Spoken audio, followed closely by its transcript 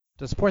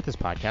To support this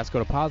podcast, go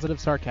to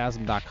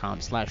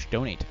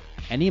positivesarcasm.com/donate.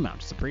 Any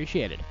amount is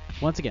appreciated.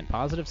 Once again,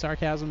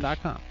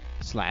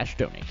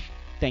 positivesarcasm.com/donate.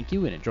 Thank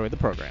you and enjoy the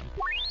program.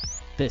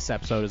 This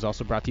episode is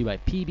also brought to you by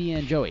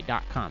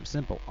pbandjoey.com.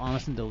 Simple,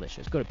 honest, and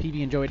delicious. Go to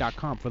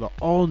pbandjoey.com for the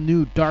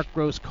all-new dark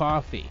roast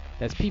coffee.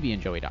 That's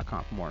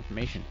pbandjoey.com for more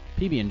information.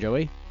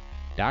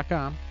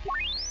 pbandjoey.com.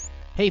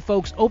 Hey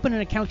folks, open an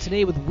account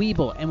today with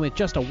Webull, and with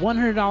just a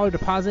 $100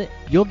 deposit,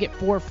 you'll get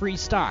 4 free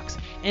stocks.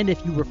 And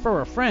if you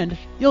refer a friend,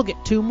 you'll get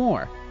 2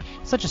 more.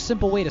 Such a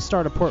simple way to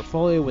start a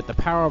portfolio with the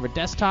power of a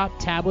desktop,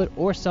 tablet,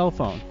 or cell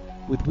phone.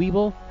 With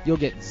Webull, you'll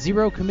get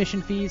 0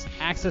 commission fees,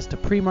 access to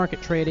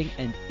pre-market trading,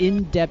 and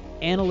in-depth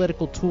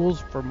analytical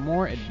tools for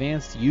more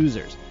advanced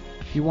users.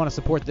 If you want to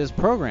support this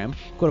program,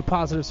 go to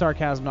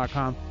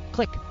positivesarcasm.com,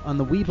 click on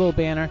the Webull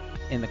banner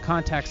in the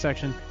contact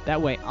section.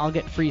 That way I'll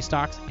get free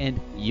stocks and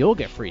you'll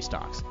get free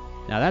stocks.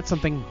 Now that's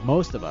something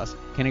most of us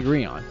can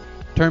agree on.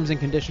 Terms and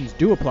conditions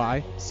do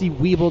apply. See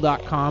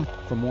Webull.com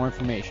for more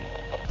information.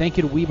 Thank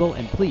you to Webull,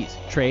 and please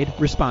trade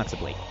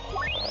responsibly.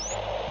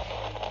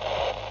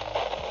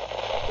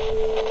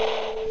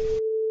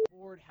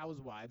 Bored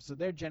housewives, so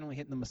they're generally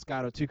hitting the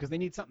Moscato too because they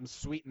need something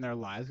sweet in their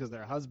lives because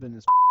their husband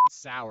is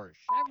sour.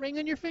 That ring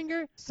on your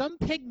finger? Some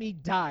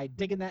pygmy died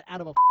digging that out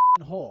of a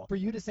hole for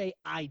you to say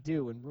I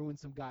do and ruin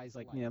some guy's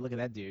like, yeah, look at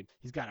that dude.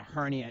 He's got a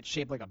hernia that's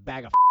shaped like a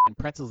bag of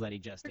pretzels that he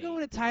just ate. You're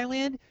going to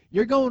Thailand,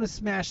 you're going to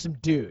smash some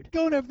dude.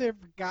 Going over there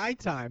for guy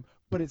time,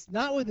 but it's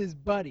not with his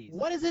buddies.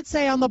 What does it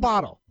say on the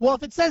bottle? Well,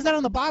 if it says that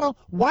on the bottle,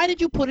 why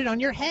did you put it on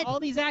your head? All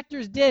these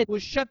actors did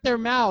was shut their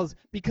mouths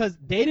because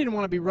they didn't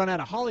want to be run out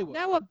of Hollywood.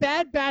 Now a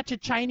bad batch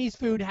of Chinese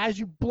food has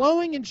you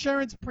blowing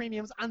insurance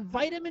premiums on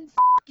vitamin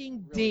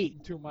fucking D.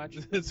 Too much.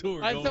 That's what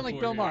we're I going sound like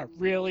for Bill here. Maher.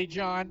 Really,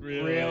 John?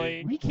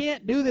 Really? We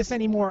can't do this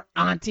anymore,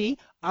 Auntie.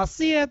 I'll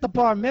see you at the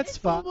bar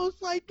mitzvah. It's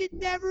almost like it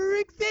never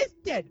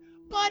existed,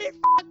 but it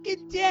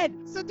fucking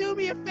did. So do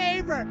me a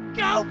favor.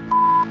 Go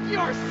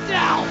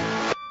yourself.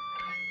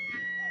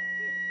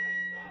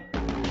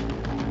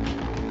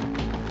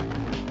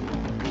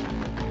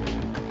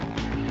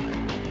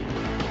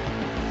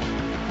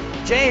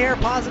 Jay here,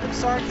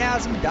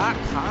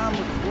 PositiveSarcasm.com,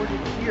 recorded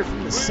here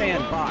from the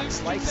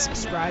Sandbox. Like,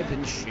 subscribe,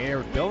 and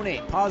share.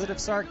 Donate.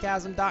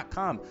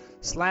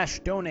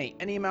 PositiveSarcasm.com/donate.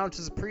 Any amount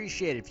is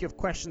appreciated. If you have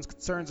questions,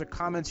 concerns, or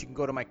comments, you can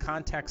go to my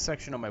contact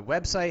section on my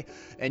website,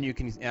 and you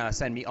can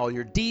send me all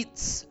your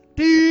deets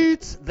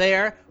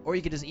there, or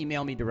you can just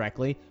email me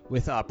directly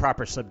with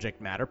proper subject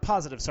matter.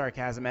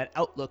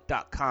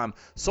 PositiveSarcasm@outlook.com.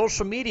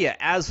 Social media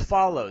as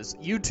follows: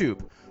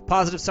 YouTube,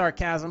 Positive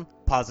Sarcasm,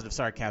 Positive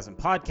Sarcasm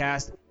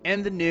Podcast,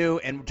 and the new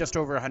and just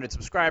over 100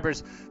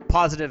 subscribers,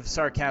 Positive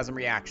Sarcasm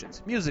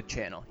Reactions. Music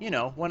channel, you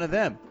know, one of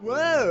them.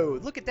 Whoa,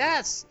 look at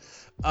that.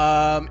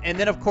 And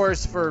then, of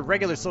course, for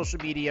regular social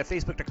media,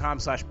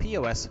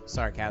 Facebook.com/POS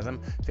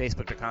Sarcasm,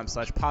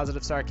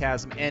 Facebook.com/Positive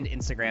Sarcasm, and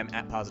Instagram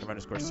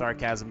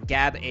 @positive_sarcasm,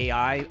 Gab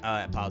AI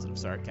at Positive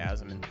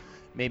Sarcasm, and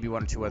maybe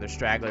 1 or 2 other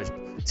stragglers.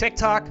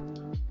 TikTok,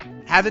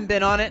 haven't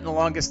been on it in the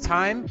longest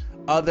time.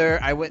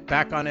 I went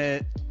back on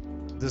it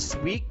this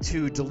week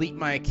to delete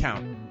my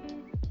account.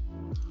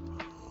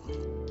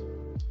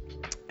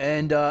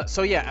 And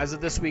so yeah, as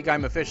of this week,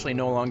 I'm officially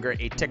no longer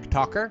a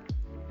TikToker.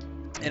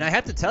 And I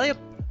have to tell you,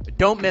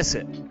 don't miss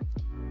it.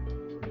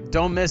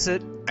 Don't miss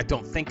it. I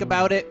don't think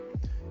about it.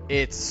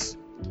 It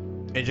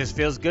just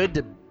feels good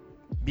to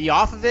be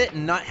off of it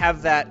and not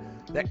have that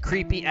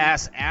creepy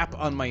ass app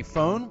on my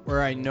phone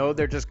where I know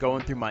they're just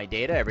going through my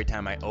data every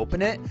time I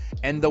open it.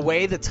 And the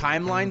way the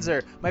timelines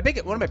are,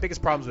 one of my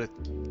biggest problems with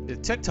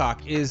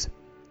TikTok is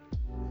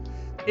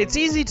it's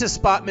easy to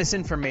spot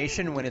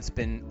misinformation when it's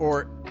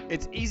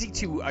easy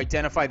to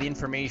identify the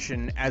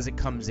information as it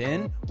comes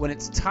in when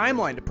it's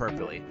timelined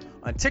appropriately.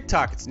 On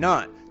TikTok, it's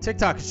not.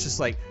 TikTok is just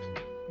like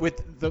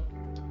with the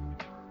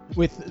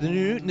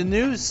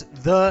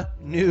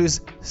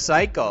news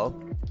cycle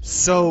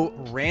so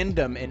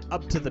random and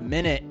up to the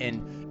minute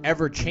and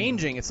ever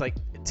changing. It's like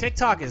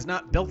TikTok is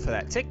not built for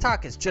that.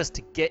 TikTok is just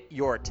to get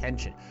your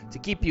attention, to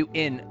keep you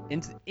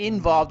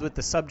involved with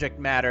the subject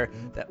matter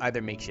that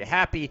either makes you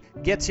happy,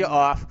 gets you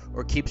off,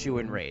 or keeps you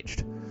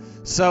enraged.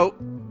 So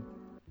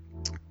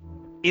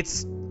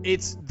it's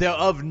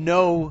of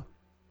no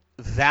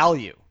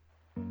value.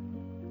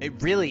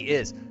 It really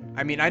is.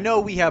 I mean, I know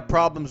we have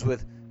problems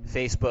with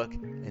Facebook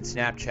and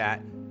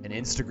Snapchat and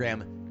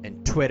Instagram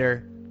and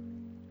Twitter.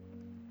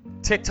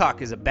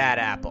 TikTok is a bad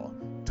apple.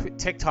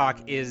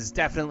 TikTok is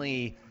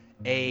definitely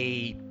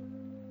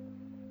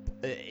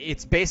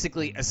it's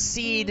basically a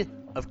seed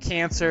of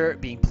cancer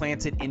being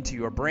planted into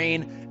your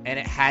brain, and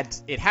it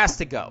has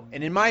to go.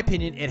 And in my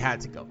opinion, it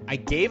had to go. I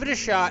gave it a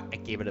shot. I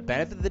gave it a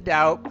benefit of the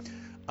doubt.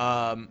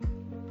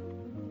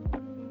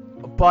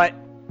 But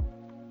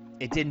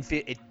it didn't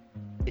feel it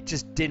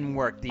just didn't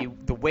work. The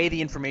way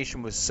the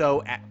information was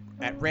so at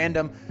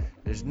random,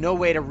 there's no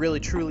way to really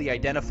truly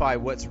identify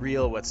what's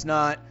real, what's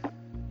not.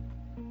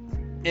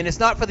 And it's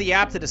not for the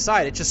app to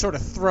decide. It just sort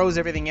of throws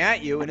everything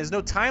at you, and there's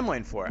no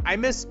timeline for it. I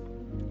miss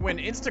when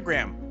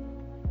Instagram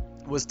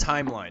was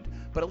timelined,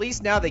 but at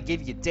least now they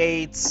give you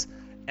dates,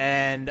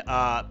 And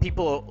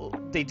people,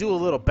 they do a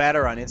little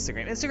better on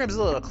Instagram. Instagram's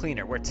a little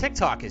cleaner, where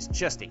TikTok is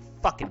just a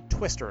fucking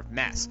twister of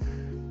mess.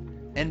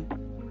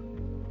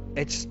 And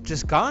it's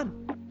just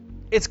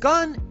gone. It's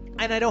gone,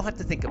 and I don't have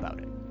to think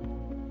about it.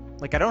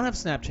 Like, I don't have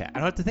Snapchat. I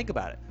don't have to think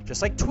about it.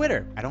 Just like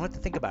Twitter, I don't have to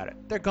think about it.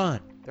 They're gone.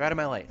 They're out of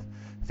my life.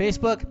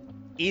 Facebook,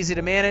 easy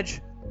to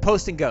manage.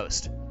 Post and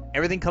ghost.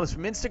 Everything comes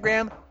from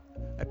Instagram.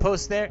 I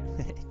post there.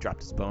 He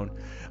dropped his bone.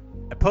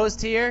 I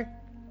post here.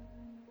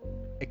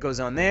 It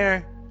goes on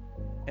there.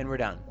 And we're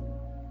done.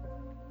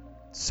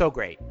 So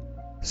great.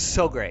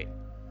 So great.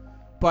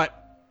 But,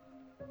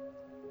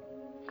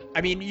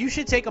 I mean, you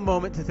should take a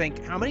moment to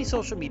think, how many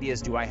social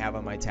medias do I have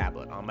on my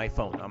tablet, on my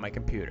phone, on my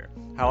computer?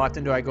 How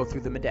often do I go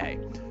through them a day?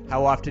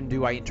 How often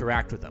do I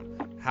interact with them?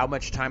 How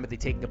much time are they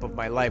taking up of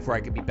my life where I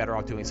could be better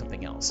off doing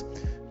something else?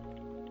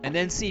 And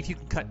then see if you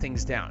can cut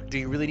things down. Do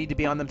you really need to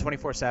be on them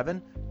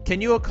 24/7? Can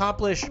you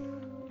accomplish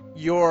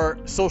your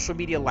social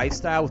media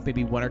lifestyle with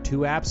maybe 1 or 2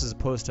 apps as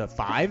opposed to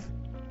 5?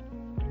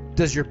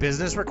 Does your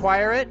business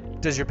require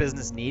it? Does your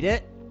business need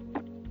it?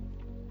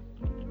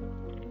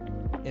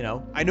 You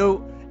know, I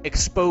know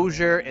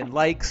exposure and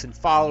likes and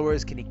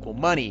followers can equal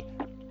money,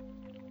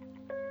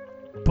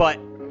 but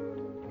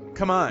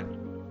come on.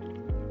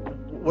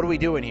 What are we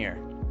doing here?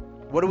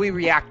 What are we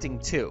reacting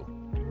to?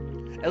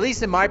 At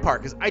least in my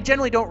part, because I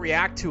generally don't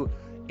react to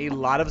a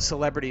lot of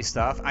celebrity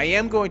stuff. I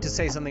am going to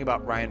say something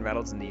about Ryan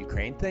Reynolds and the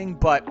Ukraine thing,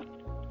 but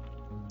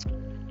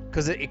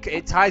because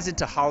it ties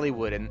into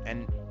Hollywood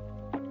and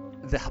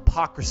the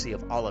hypocrisy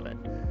of all of it.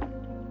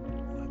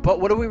 But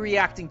what are we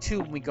reacting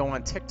to when we go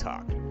on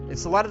TikTok?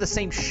 It's a lot of the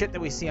same shit that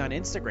we see on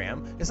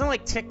Instagram. It's not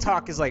like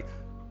TikTok is like,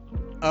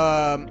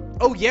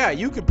 oh yeah,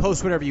 you can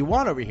post whatever you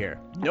want over here.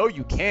 No,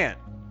 you can't.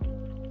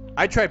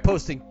 I tried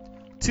posting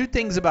 2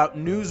 things about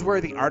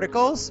newsworthy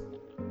articles,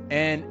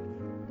 and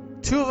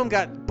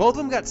both of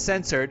them got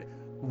censored.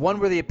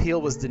 One where the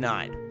appeal was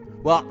denied.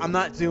 Well, I'm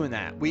not doing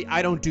that.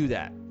 I don't do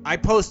that. I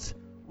post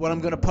what I'm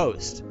going to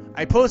post.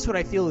 I post what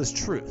I feel is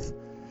truth.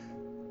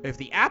 If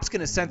the app's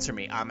going to censor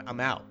me, I'm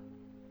out.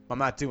 I'm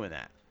not doing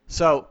that.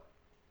 So,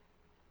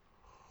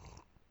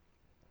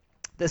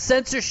 the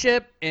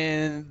censorship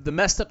and the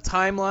messed up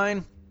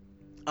timeline,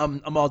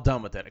 I'm all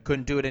done with it. I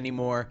couldn't do it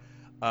anymore.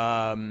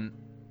 I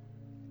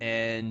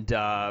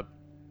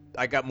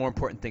got more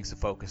important things to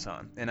focus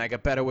on. And I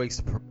got better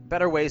ways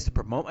to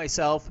promote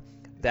myself.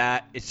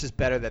 That it's just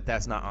better that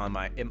that's not on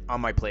my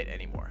plate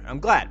anymore. I'm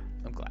glad.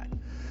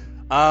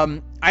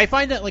 I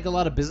find that like a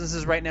lot of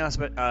businesses right now,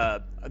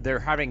 they're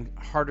having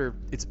harder.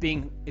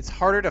 It's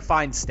harder to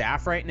find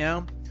staff right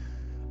now,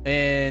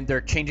 and they're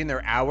changing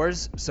their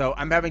hours. So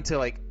I'm having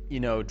to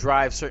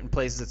drive certain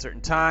places at certain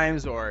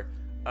times, or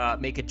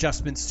make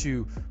adjustments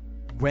to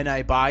when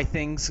I buy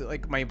things.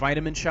 Like my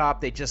vitamin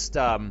shop, they just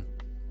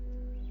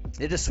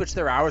switch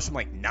their hours from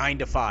like 9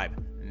 to 5.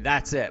 And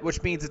that's it,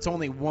 which means it's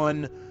only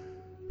one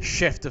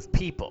shift of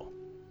people.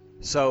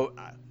 So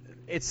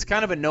it's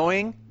kind of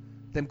annoying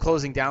them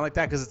closing down like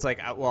that, because it's like,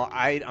 well,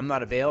 I'm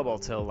not available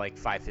till like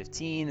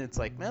 5:15. It's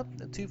like, well,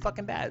 too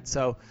fucking bad.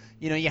 So,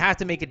 you have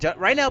to make it.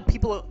 Right now,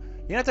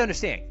 you have to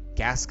understand,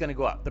 gas is going to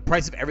go up. The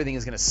price of everything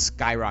is going to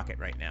skyrocket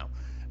right now.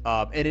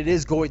 And it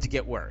is going to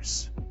get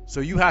worse. So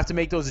you have to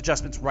make those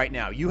adjustments right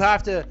now. You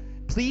have to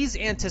please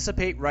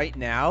anticipate right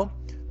now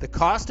the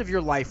cost of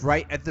your life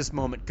right at this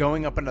moment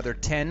going up another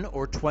 10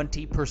 or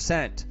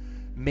 20%.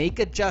 Make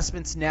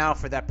adjustments now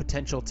for that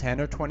potential 10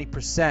 or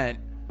 20%.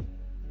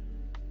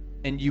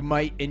 And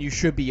you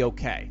should be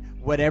okay.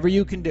 Whatever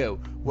you can do,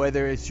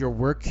 whether it's your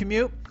work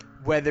commute,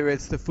 whether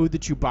it's the food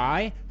that you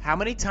buy, how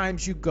many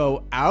times you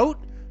go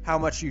out, how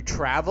much you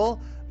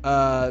travel,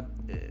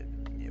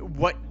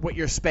 what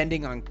you're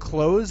spending on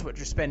clothes, what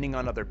you're spending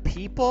on other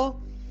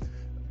people.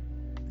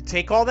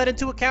 Take all that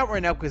into account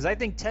right now, because I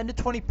think 10 to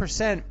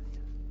 20%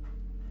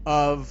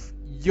 of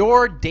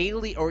your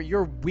daily or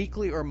your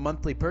weekly or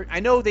monthly I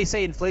know they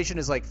say inflation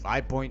is like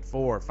 5.4,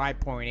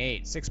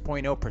 5.8,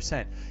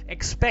 6.0%.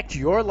 Expect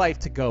your life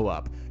to go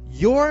up.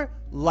 Your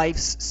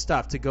life's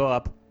stuff to go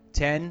up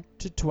 10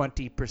 to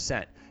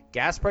 20%.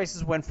 Gas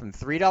prices went from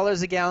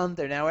 $3 a gallon.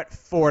 They're now at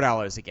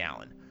 $4 a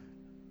gallon.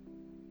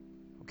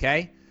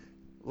 Okay?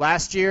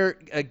 Last year,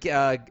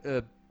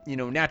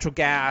 natural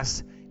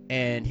gas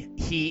and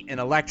heat and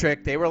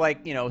electric, they were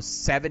like,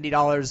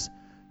 $70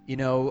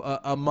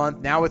 a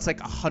month. Now it's like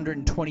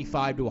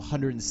 $125 to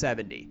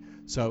 $170.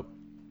 So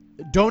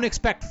don't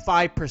expect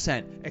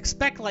 5%.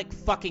 Expect like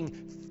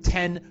fucking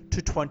 10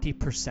 to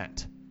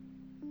 20%.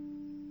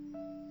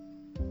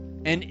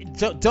 And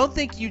don't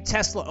think you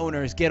Tesla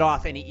owners get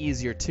off any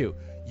easier too.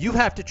 You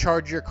have to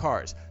charge your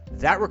cars.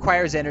 That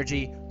requires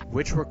energy,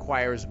 which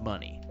requires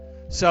money.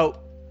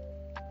 So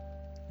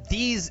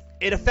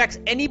it affects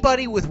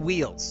anybody with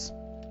wheels.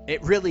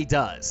 It really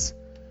does.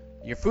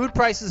 Your food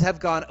prices have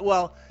gone,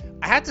 well,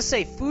 I have to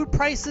say food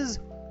prices,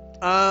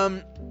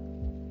 I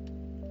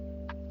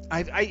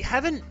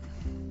haven't,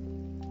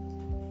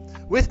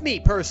 with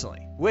me,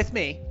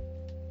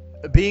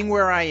 being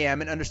where I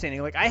am and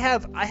understanding, like I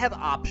have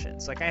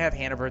options. Like I have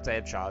Hannaford's, I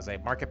have Shaw's, I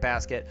have Market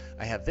Basket,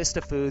 I have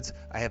Vista Foods,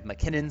 I have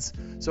McKinnon's.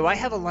 So I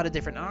have a lot of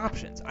different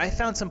options. I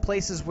found some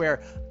places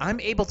where I'm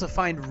able to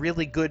find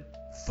really good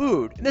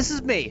food. And this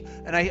is me,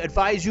 and I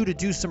advise you to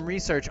do some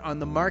research on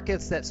the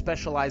markets that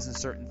specialize in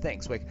certain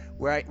things, like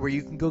where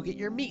you can go get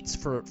your meats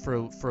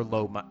for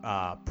low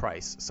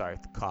price. Sorry,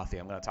 the coffee.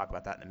 I'm going to talk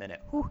about that in a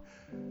minute. Whew.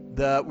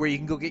 Where you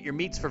can go get your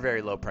meats for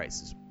very low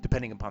prices,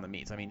 depending upon the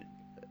meats. I mean,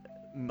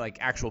 like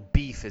actual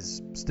beef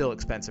is still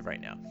expensive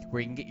right now. Where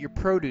you can get your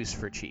produce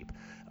for cheap,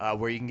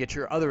 where you can get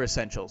your other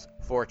essentials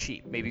for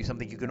cheap. Maybe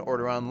something you can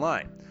order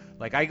online.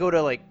 Like I go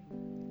to like,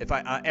 if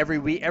I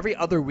every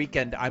other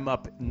weekend I'm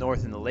up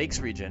north in the Lakes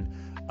region,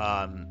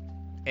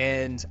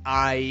 and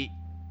I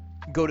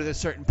go to a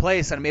certain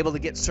place and I'm able to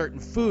get certain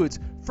foods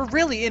for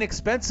really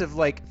inexpensive,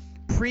 like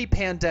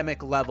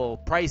pre-pandemic level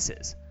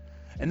prices.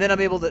 And then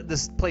I'm able to,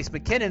 this place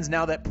McKinnon's,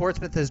 now that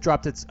Portsmouth has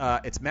dropped its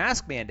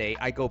mask mandate,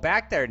 I go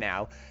back there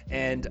now,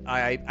 and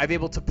I'm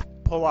able to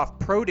pull off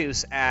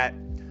produce at,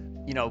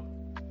 you know,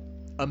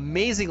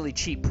 amazingly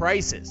cheap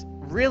prices.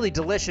 Really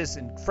delicious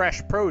and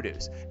fresh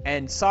produce.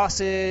 And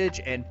sausage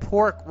and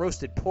pork,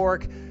 roasted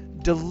pork,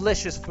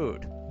 delicious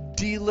food.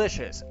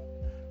 Delicious.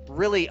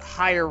 Really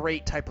higher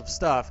rate type of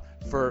stuff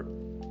for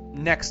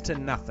next to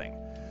nothing.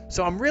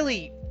 So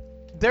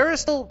there are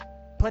still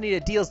plenty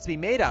of deals to be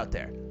made out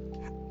there.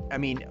 I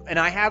mean, and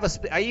I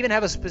even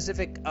have a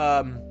specific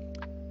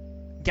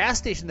gas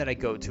station that I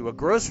go to, a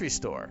grocery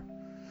store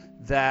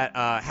that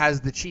has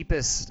the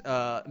cheapest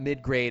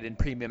mid-grade and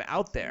premium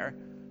out there.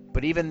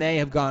 But even they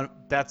have gone.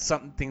 That's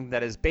something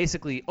that is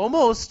basically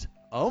almost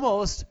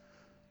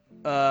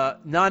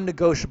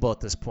non-negotiable at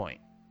this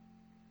point.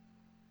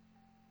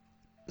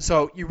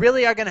 So you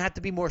really are going to have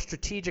to be more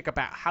strategic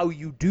about how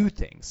you do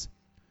things.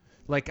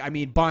 Like, I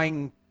mean,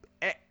 buying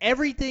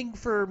everything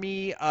for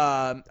me.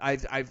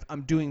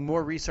 I'm doing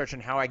more research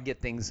on how I can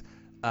get things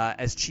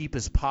as cheap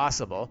as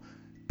possible,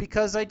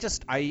 because I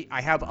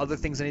have other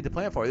things I need to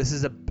plan for. This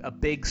is a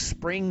big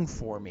spring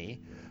for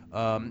me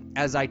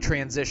as I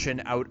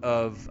transition out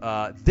of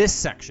this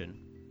section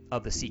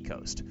of the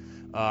Seacoast.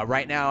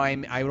 Right now, I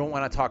don't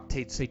want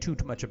to say too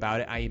much about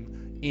it.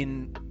 I'm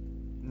in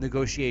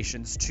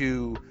negotiations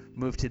to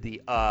move to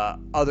the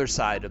other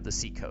side of the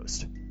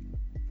Seacoast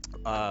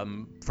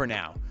for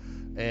now.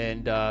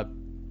 And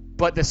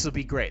but this will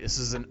be great. This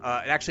is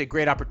actually a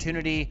great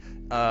opportunity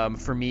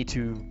for me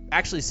to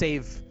actually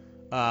save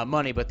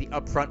money, but the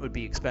upfront would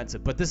be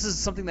expensive. But this is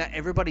something that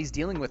everybody's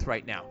dealing with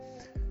right now.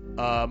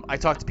 I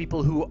talk to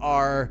people who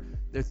are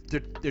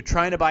they're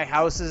trying to buy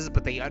houses,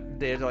 but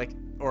they're like,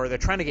 or they're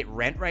trying to get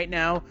rent right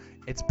now.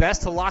 It's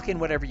best to lock in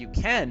whatever you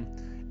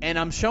can. And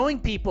I'm showing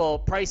people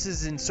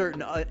prices in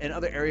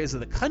other areas of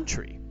the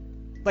country.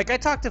 Like I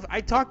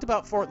talked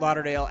about Fort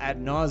Lauderdale ad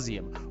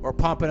nauseum, or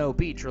Pompano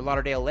Beach, or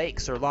Lauderdale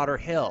Lakes, or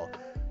Lauderhill,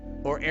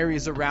 or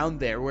areas around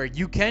there where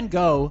you can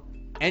go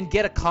and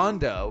get a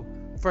condo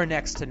for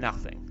next to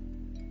nothing.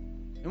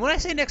 And when I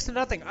say next to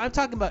nothing, I'm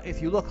talking about,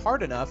 if you look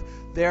hard enough,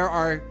 there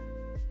are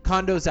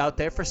condos out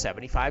there for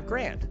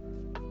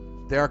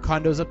 $75,000. There are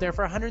condos up there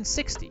for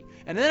 $160,000.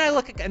 And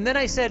then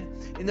I said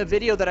in the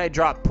video that I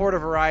dropped, Port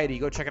of Variety,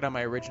 go check it out on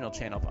my original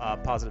channel,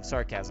 Positive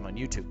Sarcasm on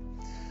YouTube,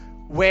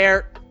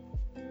 where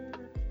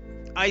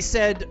I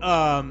said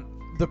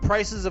the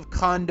prices of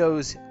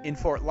condos in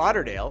Fort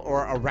Lauderdale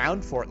or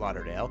around Fort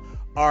Lauderdale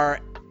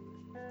are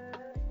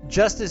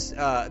just as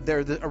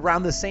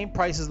around the same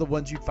price as the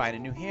ones you'd find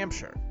in New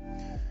Hampshire,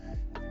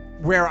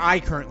 where I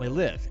currently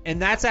live.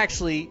 And that's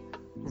actually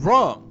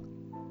wrong.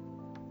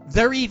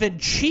 They're even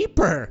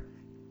cheaper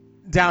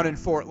down in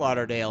Fort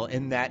Lauderdale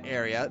in that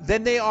area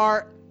than they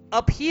are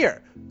up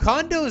here.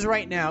 Condos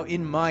right now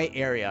in my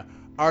area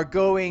are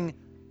going,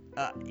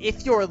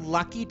 if you're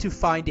lucky to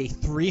find a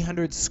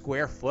 300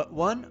 square foot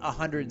one,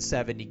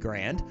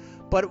 $170,000.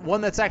 But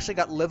one that's actually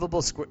got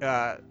livable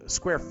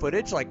square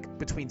footage, like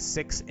between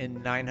 600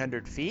 and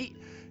 900 feet,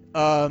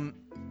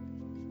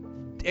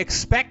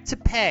 expect to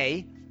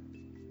pay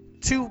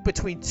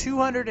between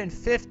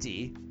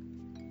 $250,000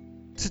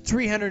 to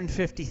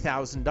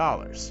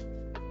 $350,000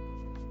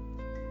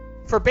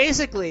 for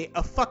basically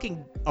a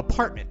fucking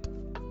apartment.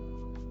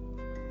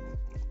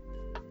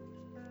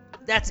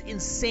 That's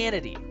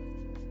insanity,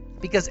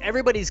 because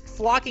everybody's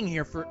flocking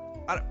here for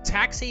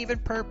tax haven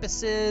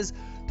purposes.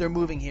 They're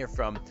moving here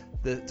from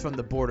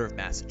the border of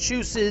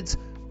Massachusetts.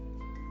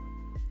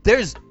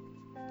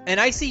 And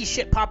I see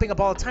shit popping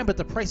up all the time, but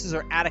the prices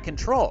are out of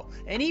control.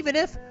 And even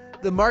if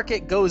the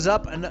market goes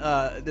up and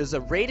there's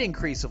a rate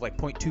increase of like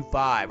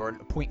 0.25 or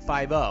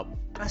 0.50,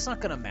 that's not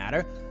going to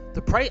matter.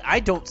 I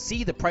don't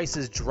see the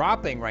prices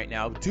dropping right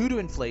now due to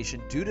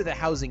inflation, due to the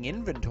housing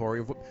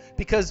inventory,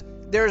 because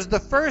there's the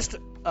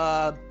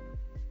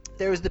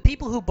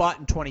people who bought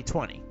in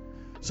 2020.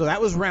 So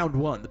that was round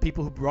one, the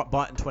people who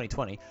bought in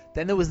 2020.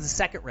 Then there was the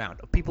second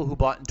round of people who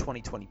bought in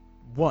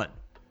 2021.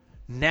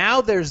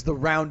 Now there's the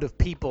round of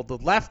people, the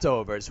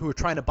leftovers, who are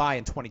trying to buy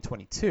in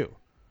 2022.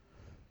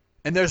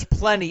 And there's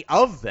plenty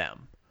of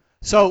them.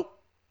 So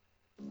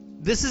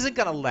this isn't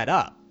going to let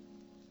up.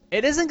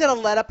 It isn't going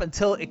to let up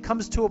until it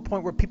comes to a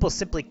point where people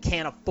simply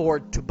can't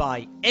afford to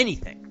buy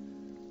anything.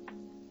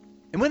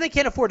 And when they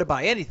can't afford to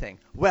buy anything,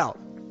 well,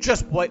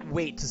 just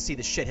wait to see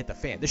the shit hit the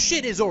fan. The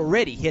shit is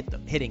already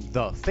hitting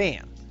the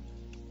fan.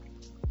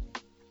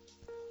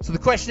 So the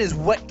question is,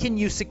 what can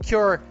you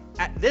secure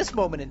at this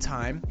moment in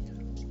time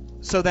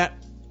so that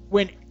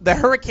when the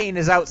hurricane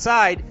is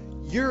outside,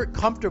 you're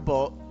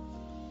comfortable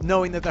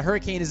knowing that the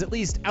hurricane is at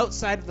least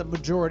outside of the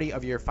majority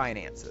of your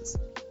finances?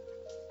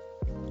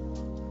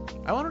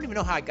 I don't even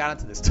know how I got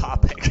into this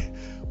topic,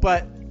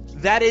 but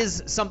that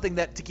is something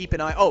that to keep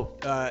an eye.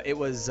 It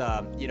was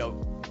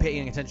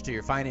paying attention to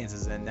your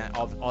finances, and that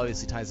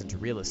obviously ties into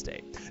real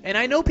estate. And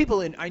I know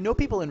people in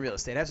real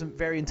estate. I have some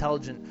very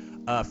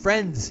intelligent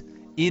friends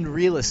in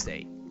real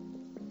estate,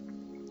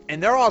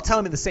 and they're all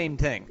telling me the same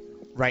thing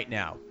right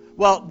now.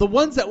 Well, the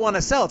ones that want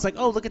to sell, it's like,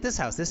 oh, look at this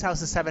house. This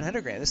house is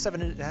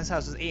 $700,000. This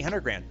house is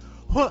 $800,000.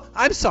 Huh,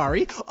 I'm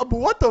sorry.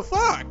 What the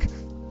fuck?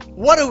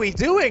 What are we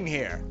doing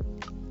here?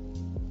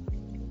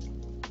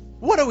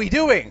 What are we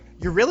doing?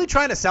 You're really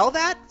trying to sell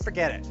that?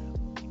 Forget it.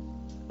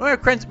 One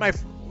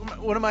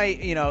of my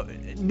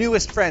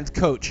newest friends,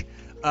 Coach,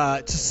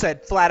 just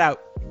said flat out,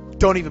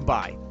 don't even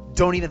buy.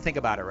 Don't even think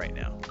about it right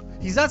now.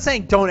 He's not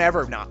saying don't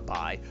ever not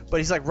buy, but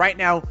he's like, right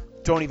now,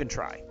 don't even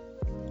try.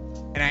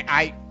 And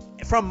I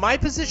from my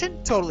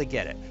position, totally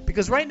get it.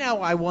 Because right now,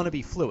 I want to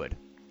be fluid.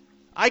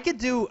 I could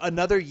do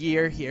another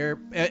year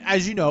here.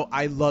 As you know,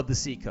 I love the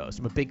Seacoast.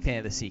 I'm a big fan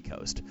of the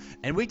Seacoast.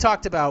 And we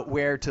talked about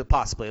where to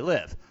possibly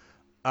live.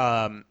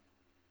 And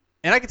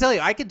I can tell you,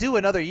 I could do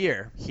another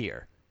year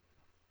here.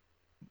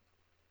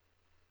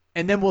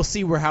 And then we'll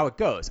see how it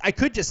goes. I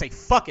could just say,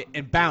 fuck it,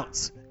 and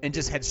bounce, and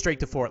just head straight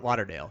to Fort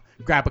Lauderdale,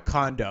 grab a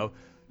condo,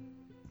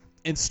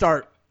 and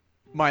start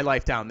my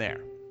life down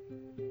there.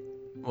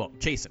 Well,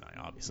 Chase and I,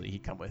 obviously,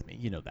 he'd come with me.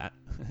 You know that.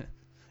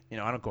 I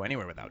don't go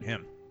anywhere without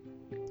him.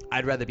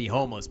 I'd rather be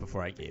homeless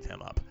before I gave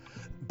him up.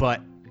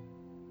 But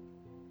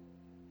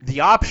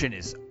the option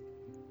is,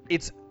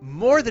 it's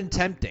more than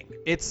tempting.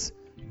 It's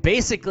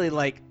basically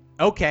like,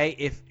 okay,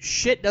 if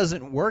shit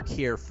doesn't work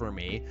here for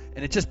me,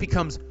 and it just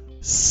becomes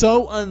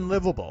so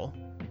unlivable,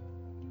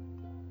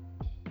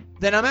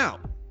 then I'm out.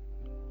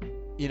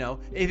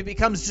 If it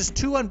becomes just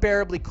too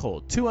unbearably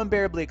cold, too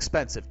unbearably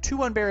expensive,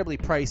 too unbearably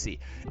pricey,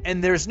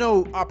 and there's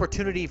no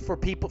opportunity for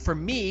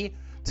me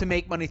to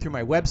make money through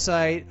my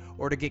website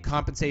or to get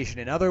compensation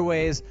in other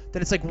ways,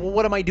 then it's like, well,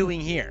 what am I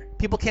doing here?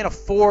 People can't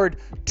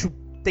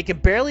they can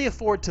barely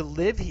afford to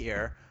live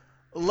here,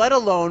 let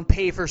alone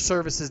pay for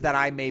services that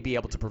I may be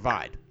able to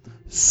provide.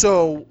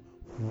 So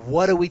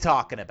what are we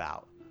talking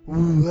about?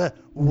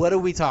 What are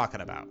we talking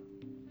about?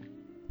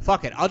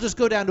 Fuck it. I'll just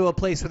go down to a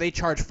place where they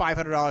charge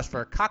 $500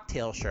 for a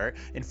cocktail shirt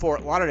in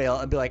Fort Lauderdale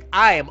and be like,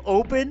 I am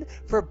open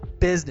for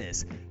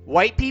business.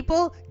 White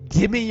people,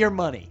 give me your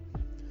money.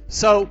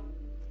 So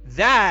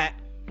that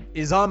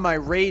is on my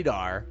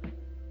radar,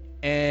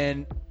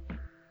 and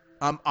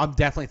I'm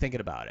definitely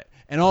thinking about it.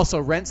 And also,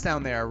 rents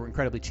down there are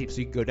incredibly cheap, so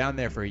you can go down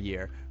there for a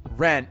year,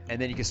 rent,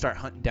 and then you can start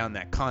hunting down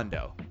that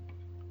condo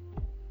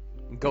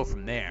and go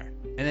from there,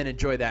 and then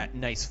enjoy that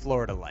nice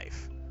Florida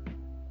life.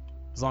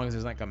 As long as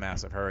there's like a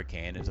massive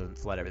hurricane, it doesn't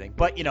flood everything.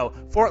 But,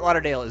 Fort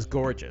Lauderdale is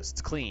gorgeous.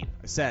 It's clean.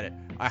 I said it.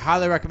 I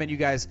highly recommend you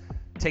guys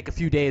take a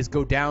few days,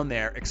 go down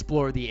there,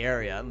 explore the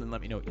area, and then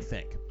let me know what you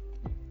think.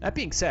 That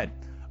being said,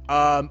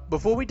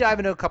 before we dive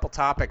into a couple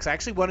topics, I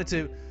actually I'm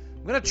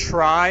going to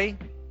try.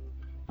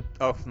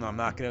 Oh, no, I'm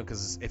not going to,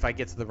 because if I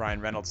get to the Ryan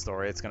Reynolds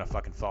story, it's going to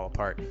fucking fall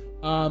apart.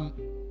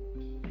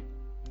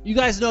 You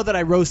guys know that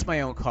I roast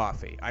my own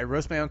coffee. I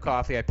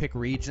pick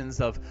regions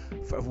of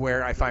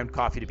where I find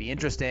coffee to be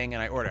interesting,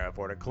 and I've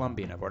ordered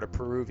Colombian, I've ordered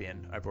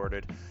Peruvian, I've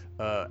ordered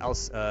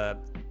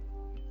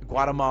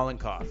Guatemalan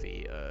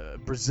coffee,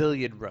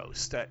 Brazilian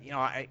roast. I've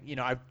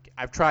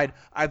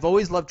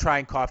always loved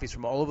trying coffees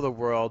from all over the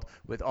world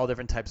with all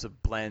different types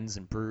of blends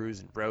and brews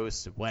and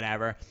roasts and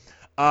whatever.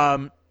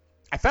 I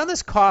found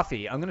this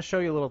coffee. I'm going to show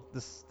you a little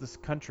this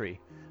country.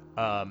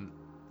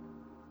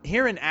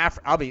 Here in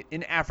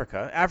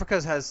Africa.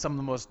 Africa has some of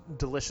the most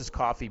delicious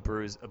coffee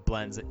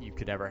blends that you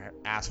could ever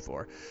ask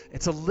for.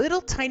 It's a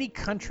little tiny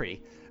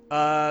country,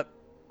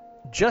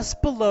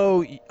 just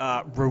below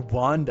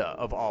Rwanda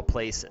of all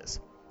places.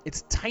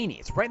 It's tiny.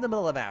 It's right in the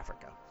middle of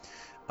Africa,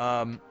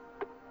 and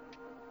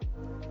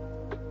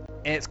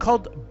it's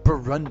called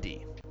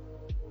Burundi.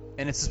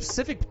 And it's a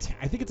specific.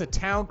 I think it's a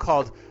town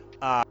called.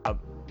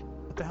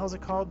 What the hell is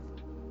it called?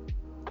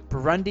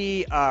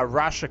 Burundi,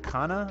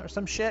 Rashakana or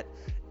some shit.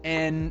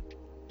 And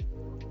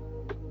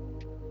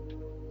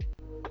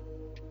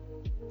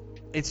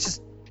it's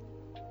just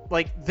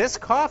like this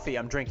coffee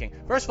I'm drinking.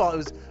 First of all,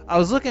 I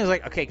was looking, I was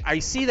like, okay, I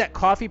see that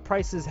coffee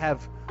prices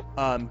have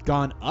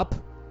gone up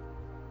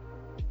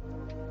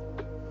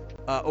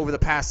over the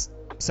past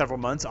several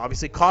months.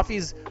 Obviously, coffee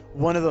is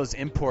one of those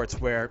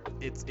imports where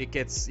it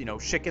gets,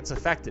 shit gets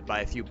affected by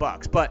a few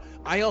bucks. But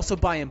I also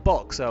buy in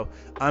bulk, so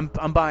I'm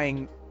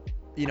buying.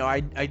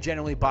 I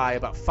generally buy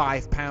about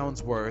 5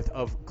 pounds worth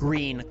of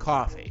green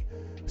coffee.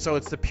 So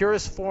it's the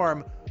purest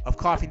form of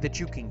coffee that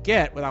you can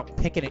get without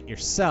picking it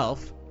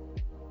yourself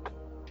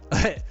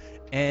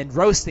and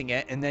roasting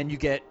it, and then you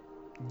get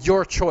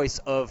your choice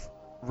of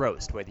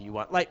roast, whether you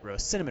want light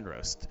roast, cinnamon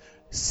roast,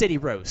 city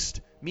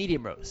roast,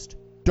 medium roast,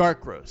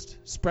 dark roast,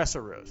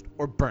 espresso roast,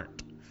 or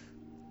burnt.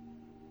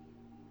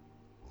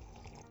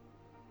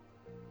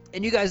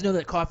 And you guys know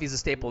that coffee is a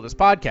staple of this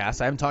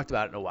podcast. I haven't talked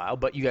about it in a while,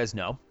 but you guys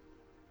know.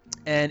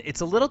 And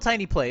it's a little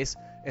tiny place.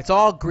 It's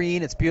all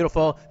green. It's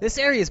beautiful. This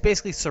area is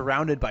basically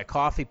surrounded by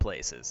coffee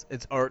places.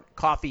 Or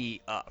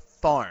coffee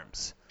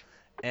farms.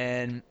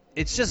 And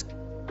it's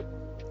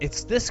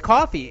this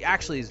coffee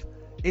actually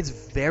it's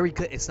very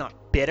good. It's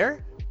not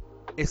bitter.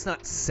 It's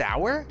not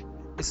sour.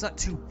 It's not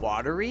too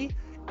watery.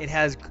 It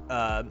has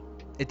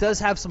it does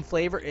have some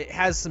flavor. It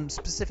has some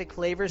specific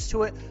flavors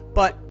to it,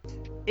 but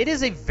it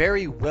is a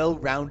very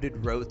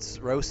well-rounded roast.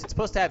 It's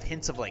supposed to have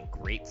hints of like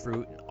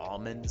grapefruit and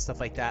almond and stuff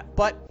like that,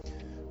 but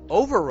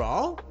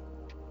overall,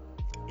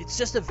 it's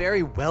just a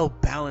very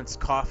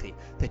well-balanced coffee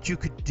that you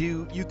could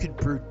do. You could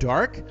brew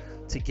dark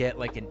to get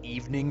like an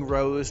evening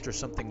roast or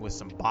something with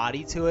some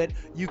body to it.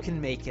 You can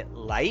make it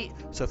light,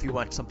 so if you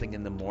want something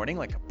in the morning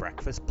like a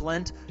breakfast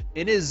blend,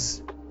 it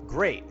is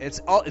great.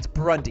 It's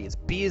Burundi. It's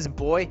B as in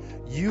boy,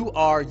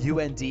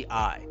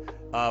 U-R-U-N-D-I,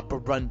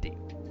 Burundi.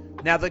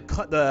 Now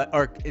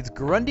it's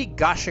Gurundi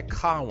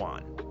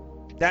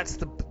Gashakawan. That's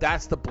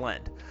the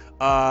blend.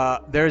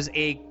 There's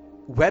a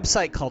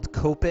website called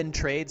Copen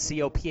Trade,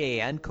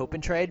 C-O-P-A-N,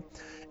 Copen Trade,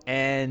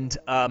 and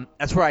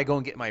that's where I go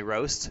and get my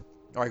roast,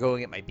 or I go and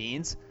get my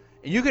beans.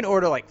 And you can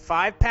order like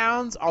 5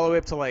 pounds all the way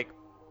up to like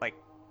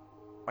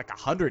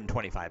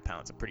 125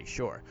 pounds, I'm pretty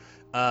sure.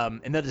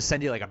 And they'll just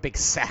send you like a big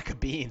sack of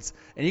beans,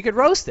 and you can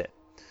roast it.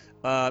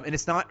 And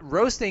it's not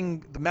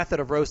roasting. The method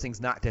of roasting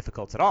is not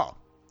difficult at all.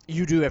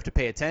 You do have to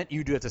pay attention.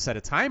 You do have to set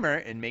a timer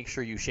and make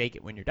sure you shake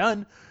it when you're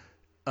done.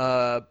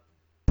 But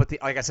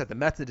like I said, the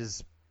method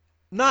is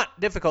not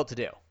difficult to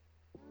do.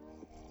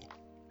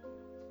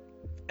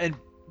 And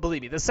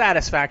believe me, the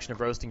satisfaction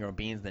of roasting your own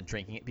beans and then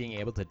drinking it, being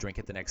able to drink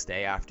it the next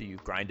day after you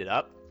grind it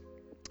up,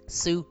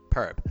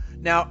 superb.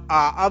 Now,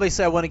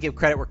 obviously, I want to give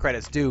credit where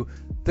credit's due.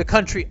 The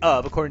country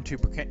of, according to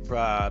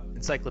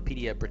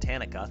Encyclopedia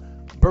Britannica,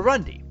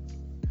 Burundi.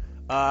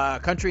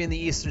 Country in the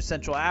eastern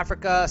Central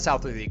Africa,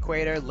 south of the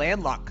equator,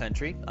 landlocked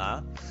country.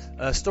 A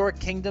historic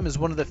kingdom, is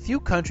one of the few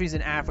countries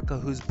in Africa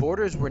whose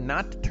borders were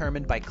not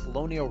determined by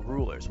colonial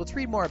rulers. Let's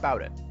read more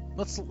about it.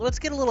 Let's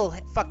get a little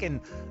fucking,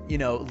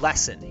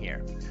 lesson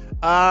here.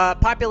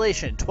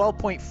 Population,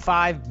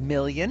 12.5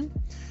 million.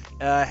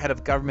 Head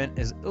of government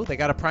is, they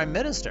got a prime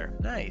minister.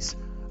 Nice.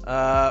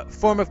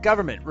 Form of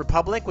government,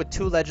 republic with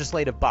 2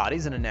 legislative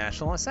bodies and a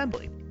national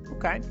assembly.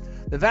 Okay.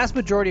 The vast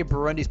majority of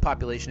Burundi's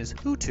population is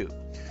Hutu.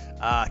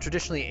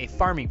 Traditionally a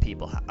farming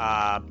people.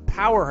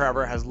 Power,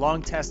 however, has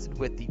long tested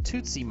with the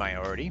Tutsi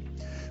minority,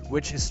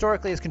 which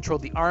historically has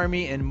controlled the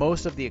army and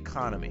most of the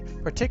economy,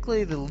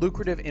 particularly the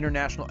lucrative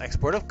international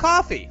export of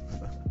coffee.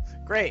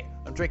 Great,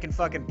 I'm drinking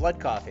fucking blood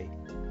coffee.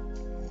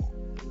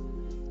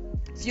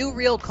 Few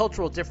real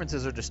cultural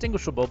differences are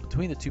distinguishable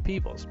between the two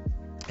peoples,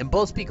 and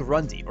both speak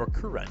Rundi or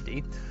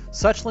Kurundi.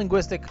 Such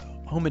linguistic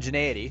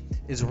homogeneity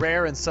is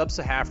rare in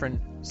sub-Saharan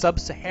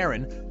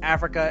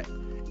Africa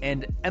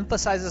and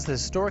emphasizes the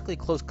historically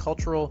close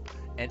cultural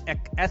and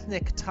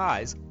ethnic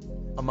ties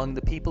among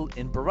the people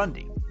in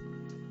Burundi.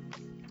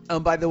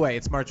 By the way,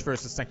 it's March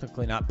 1st. It's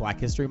technically not Black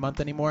History Month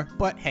anymore,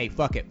 but hey,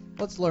 fuck it.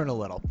 Let's learn a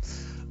little.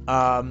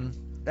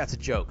 That's a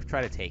joke.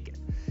 Try to take it.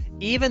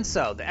 Even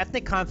so, the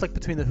ethnic conflict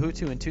between the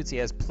Hutu and Tutsi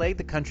has plagued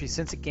the country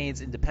since it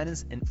gains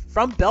independence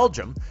from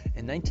Belgium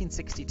in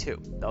 1962.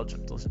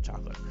 Belgium, delicious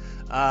chocolate.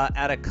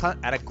 At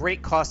a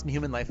great cost in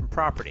human life and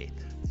property.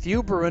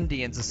 Few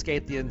Burundians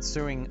escaped the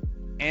ensuing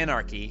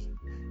anarchy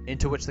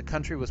into which the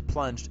country was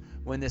plunged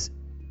when this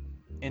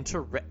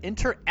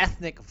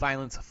inter-ethnic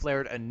violence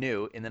flared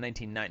anew in the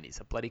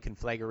 1990s. A bloody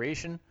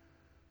conflagration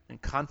and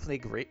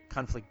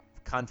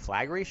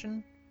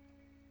conflagration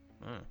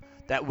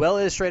that well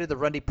illustrated the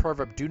Rundi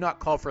proverb, "Do not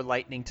call for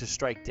lightning to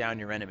strike down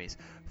your enemies,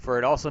 for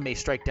it also may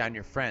strike down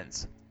your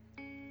friends."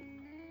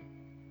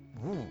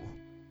 Ooh,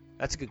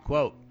 that's a good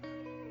quote.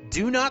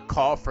 Do not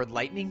call for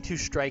lightning to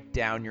strike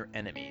down your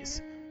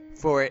enemies,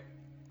 for it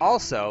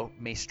also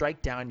may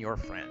strike down your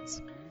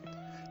friends.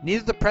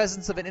 Neither the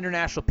presence of an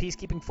international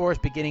peacekeeping force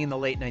beginning in the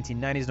late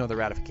 1990s nor the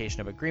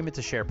ratification of agreement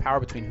to share power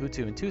between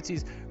Hutu and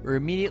Tutsis were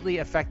immediately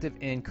effective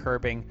in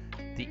curbing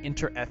the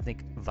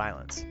inter-ethnic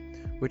violence,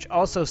 which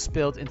also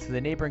spilled into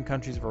the neighboring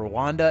countries of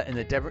Rwanda and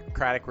the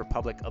Democratic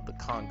Republic of the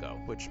Congo,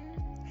 which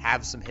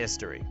have some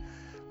history.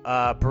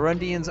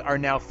 Burundians are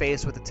now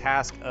faced with the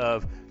task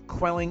of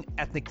quelling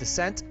ethnic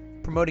dissent,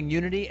 promoting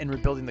unity, and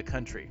rebuilding the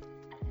country.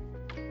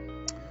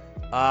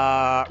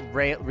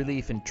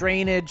 Relief and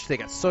drainage, they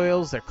got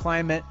soils, their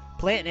climate,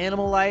 plant and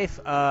animal life.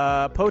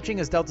 Poaching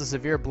has dealt a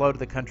severe blow to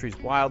the country's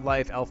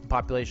wildlife. Elephant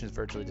population has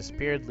virtually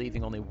disappeared,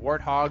 leaving only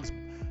warthogs,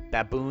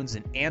 baboons,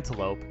 and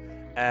antelope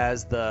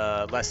as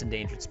the less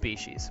endangered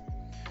species.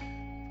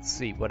 Let's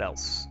see, what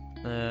else?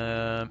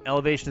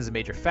 Elevation is a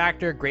major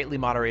factor, greatly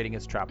moderating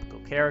its tropical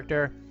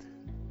character.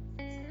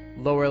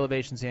 Lower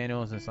elevations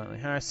annuals and slightly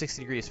higher,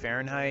 60 degrees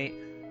Fahrenheit.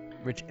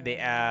 Which they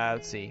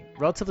let's see,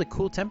 relatively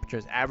cool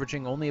temperatures,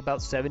 averaging only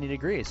about 70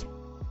 degrees.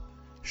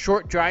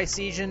 Short dry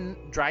season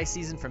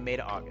from May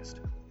to August.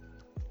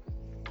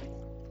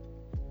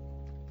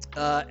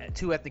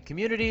 Two ethnic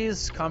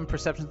communities. Common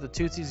perceptions of the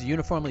Tutsis are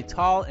uniformly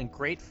tall and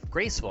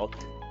graceful,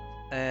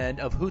 and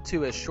of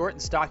Hutu as short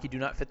and stocky do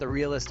not fit the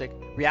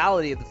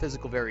reality of the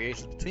physical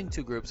variations between the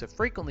two groups have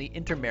frequently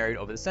intermarried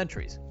over the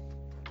centuries.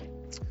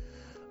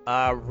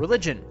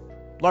 Religion,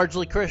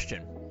 largely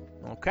Christian.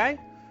 Okay.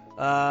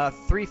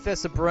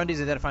 3/5 of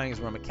Burundis identifying as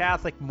Roman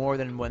Catholic, more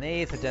than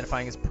 1/8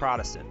 identifying as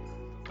Protestant.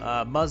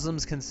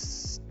 Muslims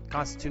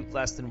constitute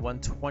less than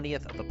 1/20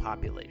 of the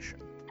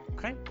population.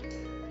 Okay.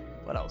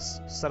 What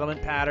else?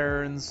 Settlement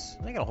patterns.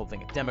 They got a whole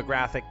thing.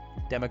 Demographic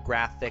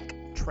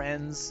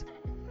trends.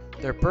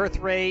 Their birth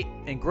rate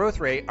and growth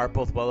rate are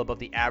both well above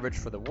the average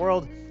for the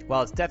world,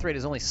 while its death rate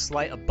is only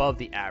slight above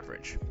the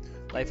average.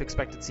 Life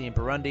expectancy in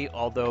Burundi,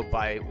 although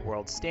by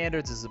world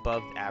standards, is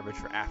above average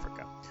for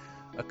Africa.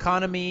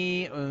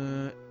 Economy,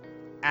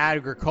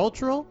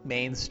 agricultural,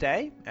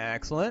 mainstay,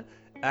 excellent.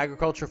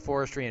 Agriculture,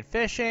 forestry, and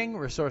fishing,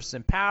 resources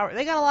and power.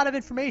 They got a lot of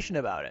information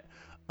about it.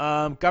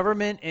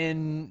 Government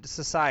and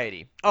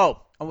society.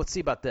 Oh, let's see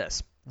about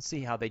this. Let's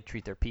see how they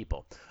treat their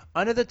people.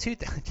 Under the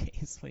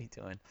Jeez, what are you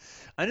doing?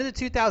 Under the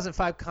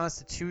 2005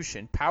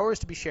 Constitution, power is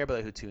to be shared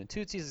by the Hutu and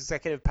Tutsis.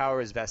 Executive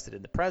power is vested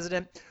in the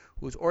president,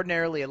 who is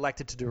ordinarily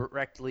elected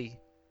directly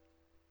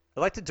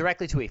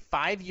to a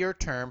 5-year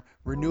term,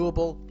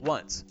 renewable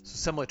once, so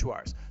similar to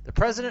ours. The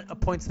president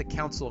appoints the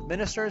Council of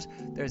Ministers.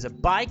 There is a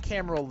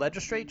bicameral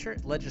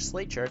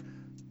legislature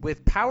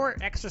with power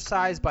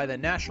exercised by the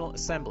National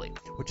Assembly,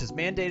 which is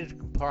mandated to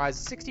comprise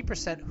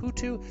 60%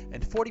 Hutu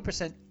and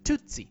 40%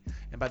 Tutsi,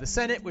 and by the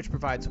Senate, which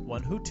provides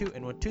 1 Hutu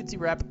and 1 Tutsi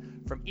rep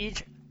from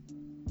each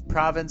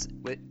province,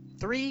 with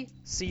 3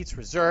 seats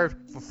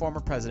reserved for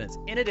former presidents.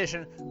 In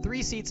addition,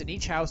 3 seats in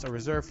each house are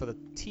reserved for the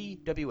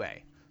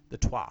TWA, the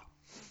Twa.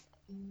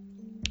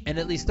 And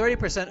at least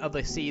 30% of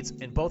the seats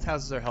in both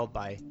houses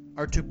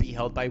are to be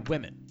held by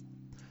women.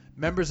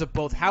 Members of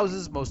both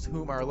houses, most of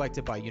whom are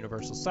elected by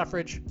universal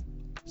suffrage,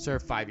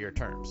 serve 5-year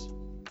terms.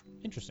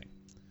 Interesting.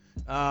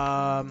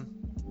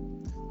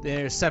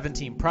 There's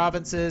 17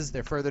 provinces.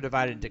 They're further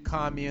divided into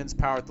communes.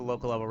 Power at the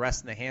local level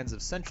rests in the hands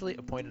of centrally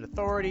appointed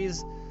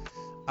authorities.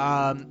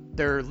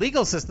 Their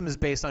legal system is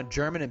based on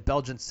German and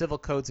Belgian civil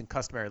codes and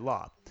customary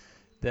law.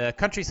 The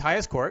country's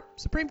highest court,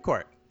 Supreme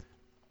Court.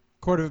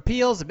 Court of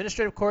Appeals,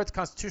 Administrative Courts,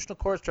 Constitutional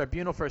Courts,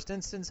 Tribunal, First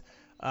Instance.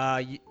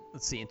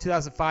 Let's see. In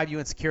 2005,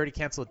 UN Security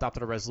Council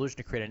adopted a resolution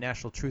to create a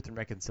National Truth and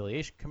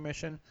Reconciliation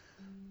Commission.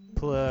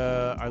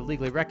 Are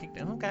legally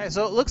recognized. Okay,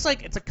 so it looks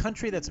like it's a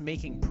country that's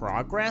making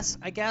progress,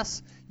 I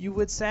guess you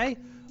would say.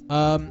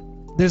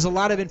 There's a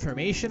lot of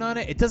information on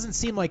it. It doesn't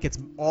seem like it's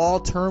all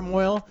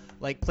turmoil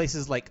like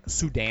places like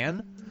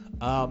Sudan.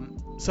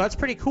 So that's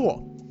pretty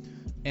cool.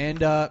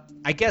 And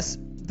I guess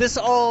this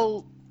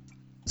all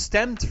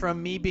stemmed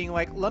from me being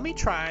like, let me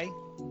try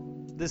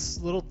this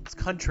little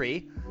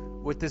country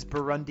with this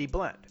Burundi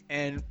blend.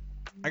 And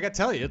I gotta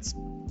tell you, it's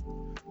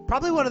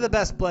probably one of the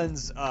best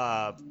blends,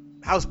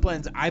 house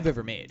blends I've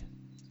ever made.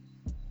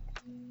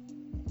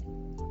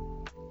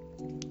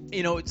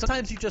 You know,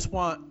 sometimes you just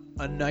want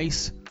a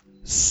nice,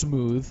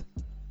 smooth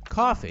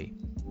coffee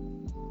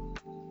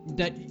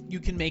that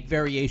you can make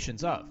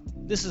variations of.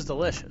 This is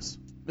delicious.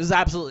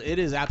 It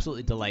is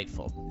absolutely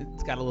delightful.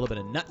 It's got a little bit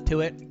of nut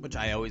to it, which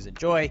I always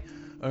enjoy.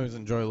 I always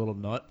enjoy a little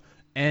nut.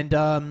 And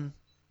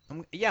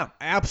yeah,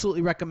 I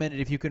absolutely recommend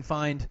it if you can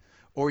find,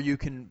 or you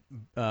can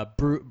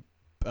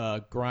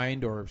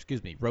grind, or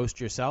roast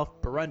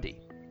yourself, Burundi.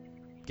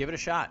 Give it a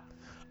shot.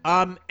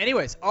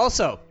 Anyways,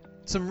 also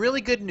some really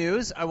good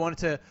news.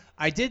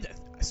 I did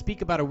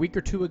speak about a week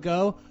or two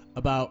ago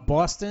about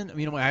Boston.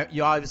 You know,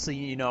 you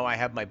obviously I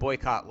have my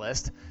boycott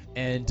list,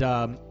 and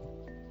right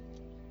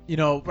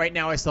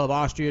now I still have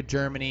Australia,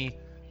 Germany,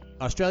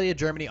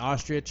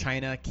 Austria,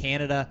 China,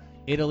 Canada,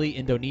 Italy,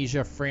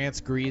 Indonesia,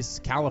 France, Greece,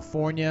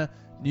 California,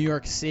 New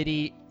York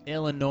City,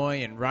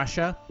 Illinois, and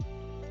Russia.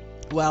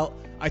 Well,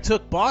 I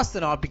took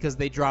Boston off because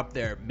they dropped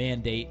their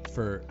mandate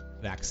for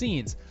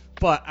vaccines.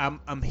 But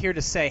I'm here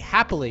to say,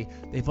 happily,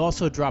 they've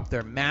also dropped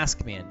their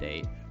mask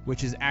mandate,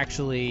 which is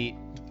actually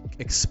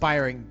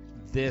expiring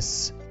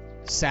this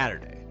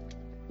Saturday.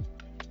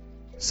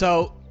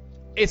 So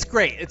it's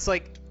great. It's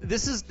like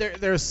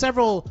there are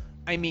several,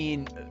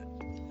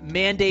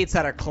 mandates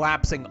that are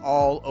collapsing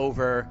all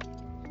over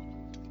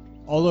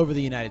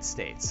the United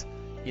States.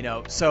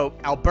 So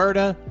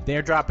Alberta,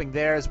 they're dropping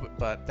theirs,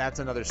 but that's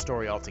another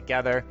story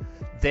altogether.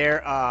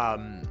 There's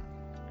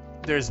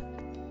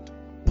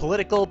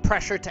political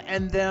pressure to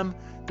end them.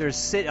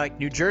 There's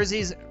New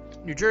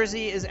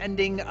Jersey is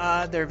ending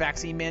their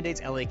vaccine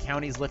mandates. LA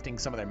County is lifting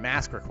some of their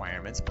mask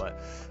requirements, but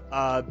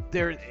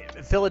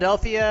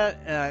Philadelphia,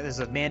 there's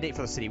a mandate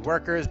for the city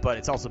workers, but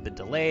it's also been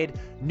delayed.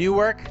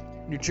 Newark,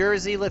 New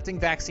Jersey lifting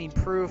vaccine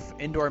proof.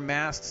 Indoor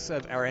masks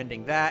are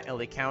ending that.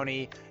 LA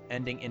County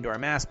ending indoor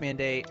mask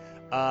mandate.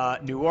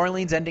 New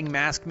Orleans ending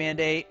mask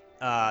mandate.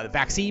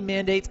 vaccine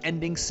mandates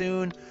ending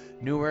soon.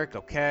 Newark,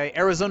 okay.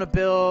 Arizona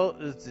bill,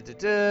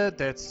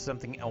 that's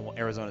something. Oh,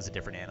 Arizona's a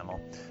different animal.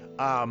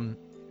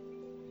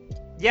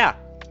 Yeah,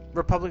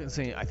 Republicans.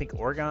 I think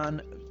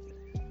Oregon.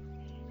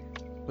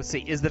 Let's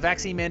see. Is the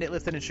vaccine mandate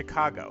lifted in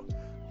Chicago?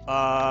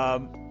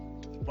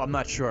 Well, I'm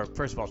not sure.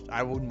 First of all,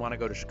 I wouldn't want to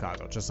go to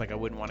Chicago, just like I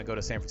wouldn't want to go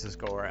to San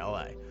Francisco or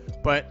LA.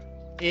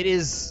 But it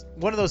is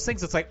one of those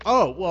things that's like,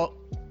 oh, well,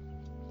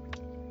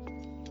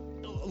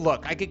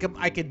 look, I could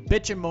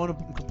bitch and moan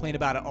and complain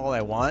about it all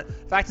I want.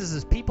 The fact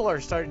is people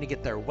are starting to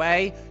get their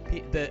way.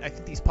 I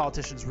think these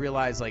politicians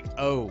realize, like,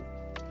 oh,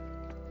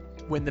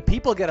 when the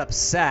people get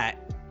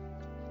upset,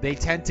 they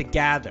tend to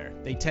gather.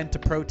 They tend to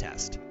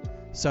protest.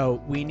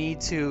 So we need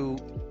to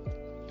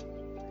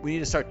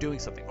start doing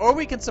something. Or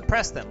we can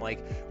suppress them like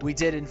we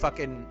did in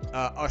fucking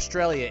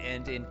Australia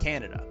and in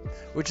Canada,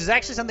 which is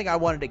actually something I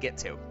wanted to get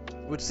to.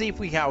 We'll see if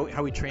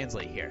how we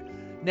translate here.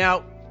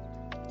 Now,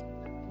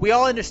 we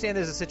all understand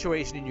there's a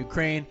situation in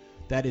Ukraine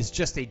that is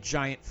just a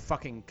giant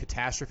fucking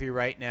catastrophe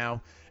right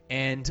now.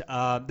 And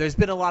there's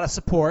been a lot of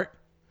support.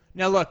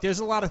 Now, look, there's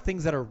a lot of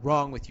things that are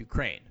wrong with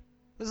Ukraine.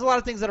 There's a lot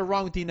of things that are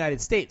wrong with the United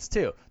States,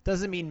 too.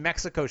 Doesn't mean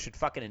Mexico should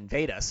fucking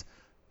invade us.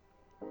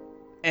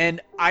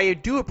 And I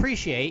do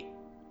appreciate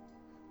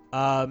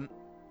the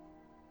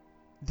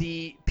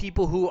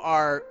people who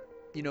are,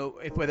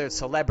 whether it's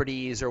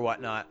celebrities or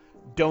whatnot,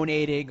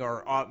 donating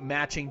or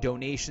matching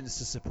donations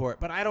to support.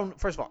 But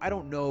first of all, I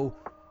don't know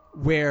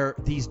where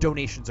these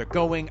donations are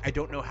going. I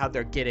don't know how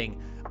they're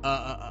getting,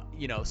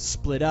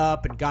 split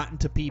up and gotten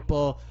to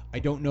people. I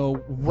don't know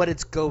what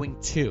it's going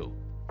to.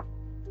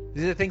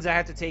 These are the things I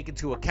have to take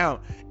into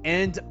account.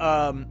 And,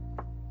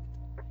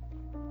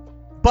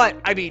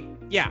 but, I mean,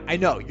 yeah, I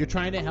know. You're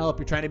trying to help.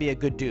 You're trying to be a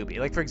good doobie.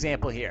 Like, for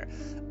example, here,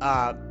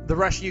 the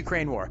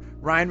Russia-Ukraine war.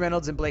 Ryan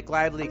Reynolds and Blake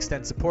Lively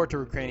extend support to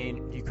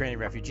Ukrainian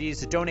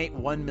refugees to donate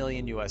 $1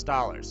 million.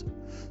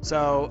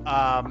 So,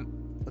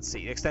 let's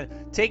see.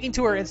 Taking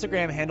to her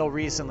Instagram handle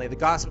recently, the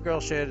Gossip Girl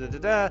shared,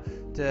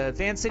 to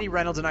Van City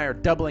Reynolds and I are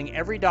doubling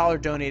every dollar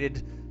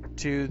donated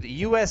to the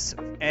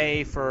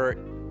USA for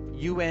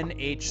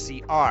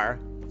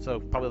UNHCR, so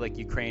probably like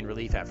Ukraine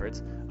relief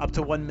efforts, up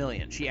to $1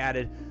 million. She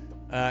added,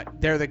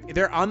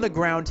 they're on the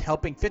ground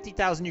helping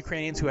 50,000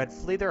 Ukrainians who had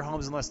fled their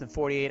homes in less than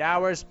 48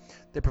 hours.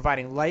 They're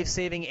providing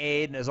life-saving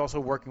aid and is also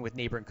working with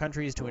neighboring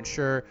countries to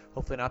ensure,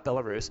 hopefully not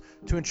Belarus,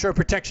 to ensure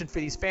protection for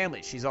these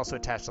families. She's also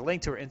attached a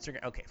link to her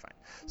Instagram. Okay, fine.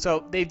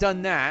 So they've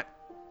done that.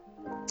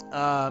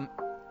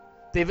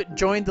 They've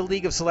joined the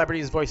League of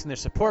Celebrities voicing their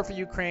support for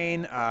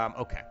Ukraine.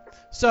 Okay.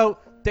 So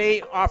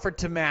they offered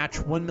to match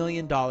 $1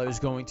 million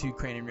going to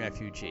Ukrainian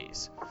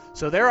refugees.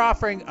 So they're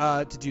offering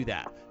to do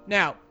that.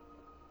 Now,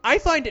 I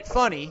find it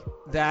funny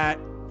that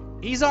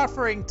he's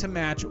offering to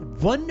match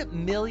 $1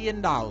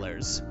 million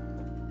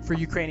for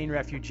Ukrainian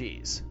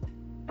refugees.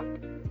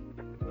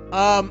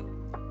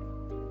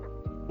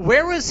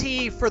 Where was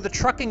he for the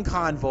trucking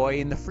convoy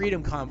and the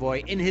freedom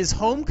convoy in his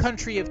home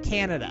country of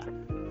Canada?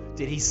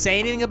 Did he say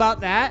anything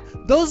about that?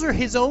 Those are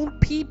his own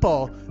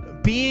people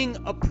being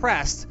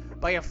oppressed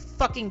by a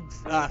fucking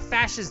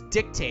fascist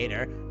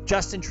dictator,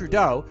 Justin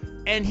Trudeau,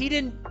 and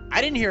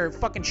I didn't hear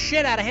fucking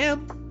shit out of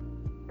him.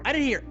 I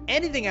didn't hear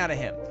anything out of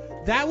him.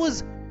 That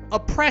was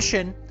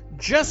oppression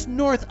just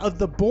north of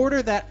the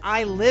border that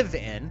I live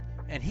in,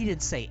 and he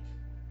didn't say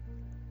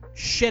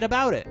shit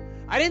about it.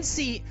 I didn't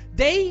see...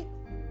 They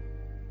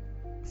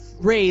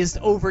raised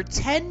over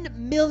 $10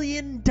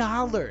 million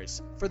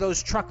for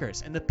those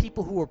truckers and the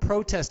people who were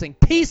protesting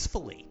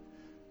peacefully.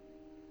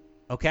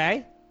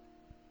 Okay?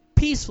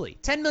 Peacefully.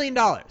 $10 million.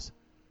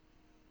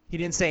 He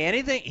didn't say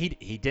anything.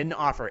 He didn't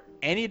offer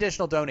any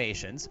additional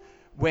donations.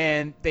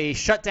 When they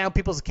shut down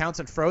people's accounts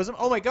and froze them,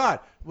 oh my God,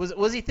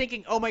 was he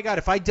thinking, oh my God,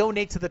 if I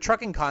donate to the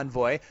trucking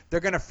convoy, they're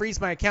going to freeze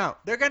my account.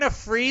 They're going to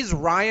freeze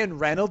Ryan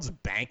Reynolds'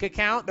 bank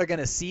account. They're going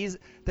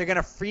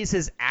to freeze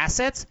his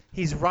assets.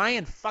 He's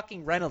Ryan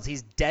fucking Reynolds.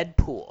 He's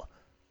Deadpool.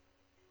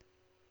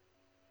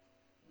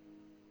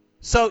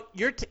 So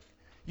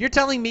you're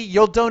telling me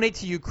you'll donate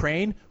to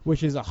Ukraine,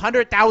 which is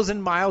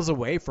 100,000 miles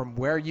away from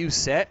where you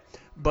sit,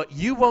 but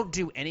you won't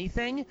do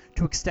anything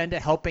to extend a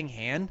helping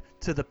hand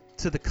to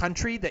the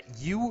country that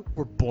you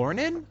were born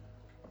in?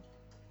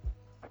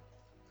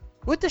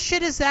 What the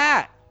shit is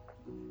that?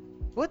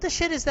 What the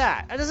shit is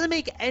that? That doesn't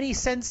make any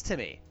sense to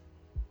me.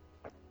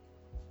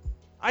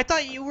 I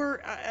thought you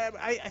were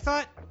I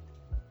thought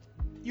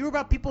you were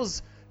about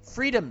people's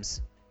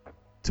freedoms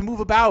to move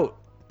about.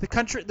 The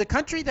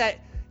country that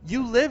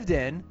you lived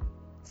in,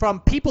 from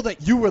people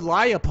that you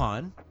rely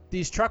upon,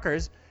 these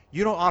truckers,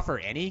 you don't offer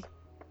any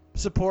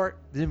support,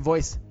 didn't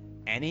voice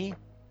any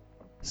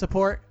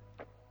support.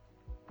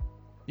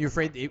 You're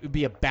afraid it would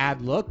be a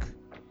bad look?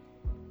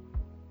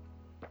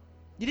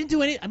 You didn't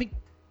do any... I mean,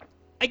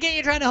 I get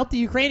you're trying to help the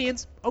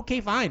Ukrainians. Okay,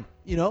 fine.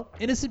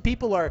 Innocent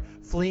people are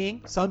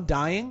fleeing, some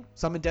dying,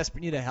 some in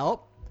desperate need of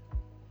help.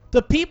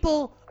 The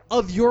people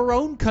of your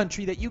own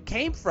country that you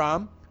came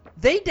from,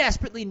 they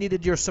desperately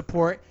needed your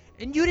support,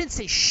 and you didn't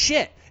say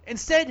shit.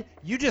 Instead,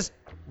 you just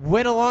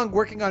went along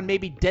working on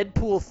maybe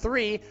Deadpool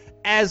 3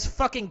 as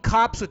fucking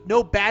cops with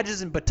no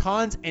badges and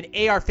batons and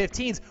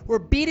AR-15s were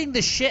beating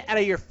the shit out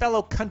of your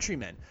fellow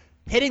countrymen,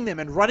 hitting them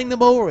and running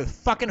them over with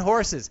fucking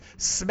horses,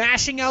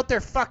 smashing out their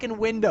fucking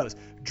windows,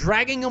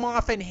 dragging them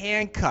off in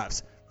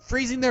handcuffs,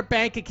 freezing their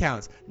bank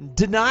accounts,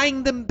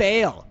 denying them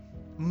bail,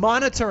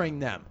 monitoring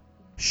them,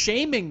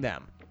 shaming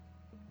them.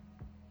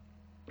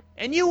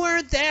 And you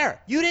weren't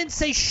there. You didn't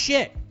say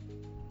shit.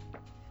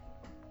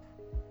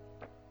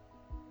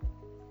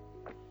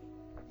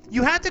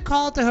 You have to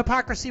call it the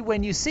hypocrisy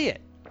when you see it.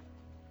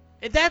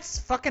 That's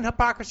fucking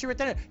hypocrisy right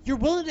there. You're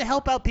willing to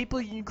help out people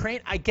in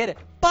Ukraine, I get it.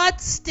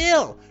 But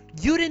still,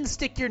 you didn't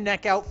stick your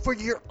neck out for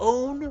your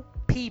own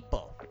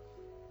people.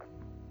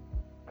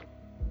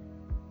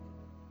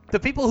 The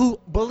people who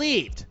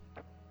believed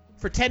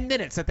for 10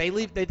 minutes that they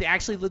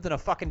actually lived in a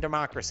fucking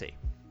democracy.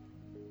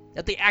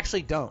 That they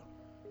actually don't.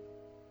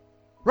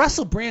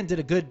 Russell Brand did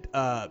a good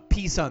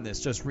piece on this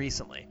just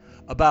recently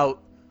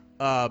about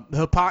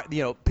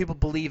people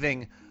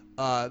believing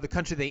the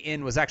country they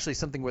in was actually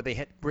something where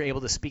they were able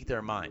to speak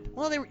their mind.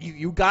 Well,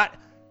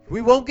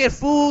 we won't get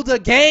fooled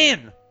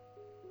again.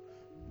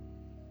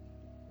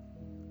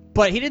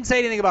 But he didn't say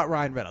anything about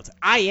Ryan Reynolds.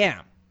 I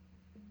am.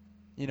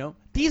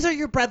 These are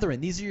your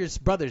brethren. These are your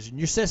brothers and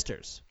your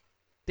sisters.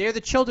 They're the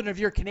children of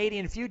your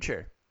Canadian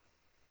future.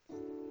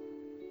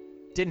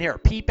 Didn't hear a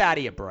peep out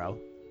of you, bro.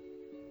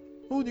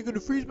 Oh, they're going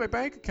to freeze my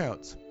bank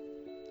accounts.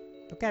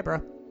 Okay,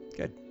 bro.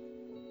 Good.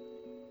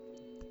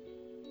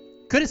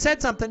 Could have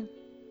said something.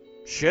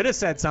 Should have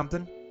said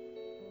something.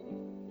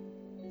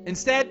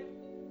 Instead,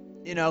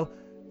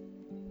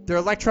 they're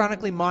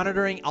electronically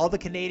monitoring all the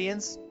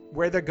Canadians,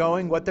 where they're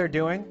going, what they're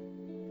doing.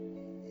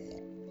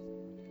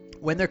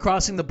 When they're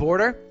crossing the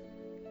border,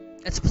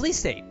 it's a police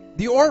state.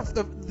 The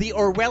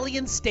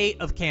Orwellian state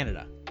of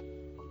Canada.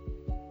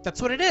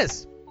 That's what it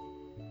is.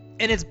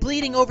 And it's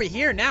bleeding over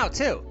here now,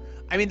 too.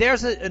 I mean,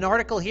 there's an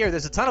article here.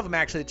 There's a ton of them,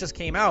 actually, that just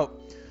came out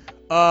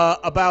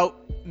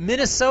about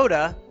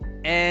Minnesota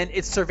and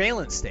its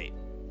surveillance state.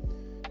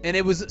 And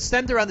it was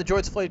stemmed around the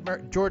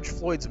George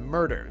Floyd's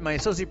murder. My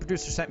associate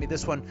producer sent me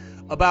this one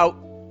about...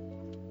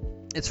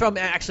 It's from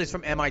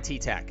MIT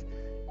Tech.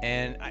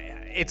 And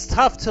it's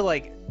tough to,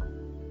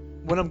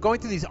 when I'm going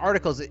through these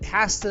articles, it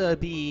has to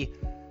be...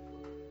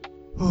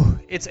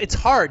 It's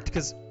hard,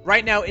 because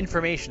right now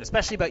information,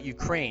 especially about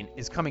Ukraine,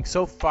 is coming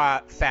so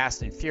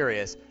fast and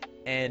furious.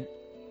 And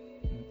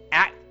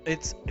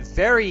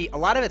a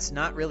lot of it's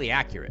not really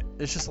accurate.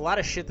 There's just a lot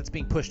of shit that's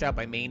being pushed out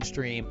by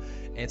mainstream,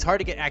 and it's hard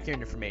to get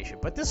accurate information.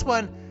 But this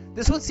one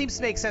seems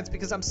to make sense,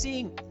 because I'm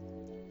seeing,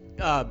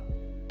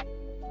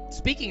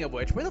 speaking of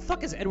which, where the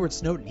fuck is Edward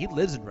Snowden? He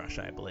lives in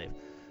Russia, I believe.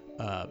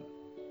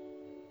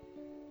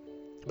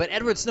 But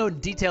Edward Snowden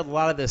detailed a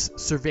lot of this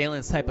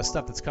surveillance type of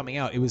stuff that's coming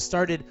out. It was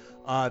started,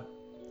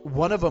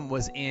 one of them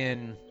was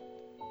in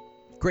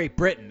Great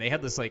Britain. They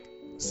had this,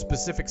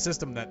 specific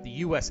system that the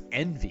U.S.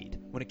 envied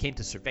when it came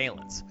to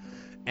surveillance.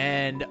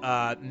 And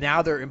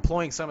now they're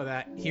employing some of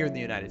that here in the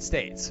United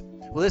States.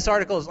 Well, this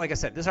article is, like I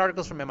said,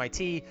 from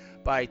MIT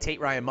by Tate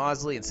Ryan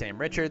Mosley and Sam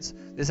Richards.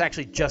 This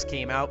actually just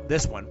came out,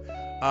 this one,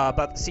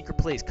 about the secret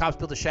police. Cops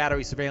built a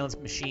shadowy surveillance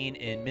machine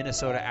in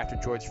Minnesota after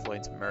George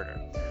Floyd's murder.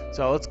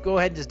 So let's go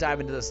ahead and just dive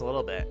into this a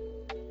little bit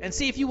and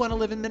see if you want to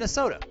live in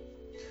Minnesota.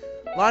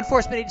 Law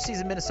enforcement agencies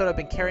in Minnesota have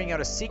been carrying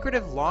out a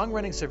secretive,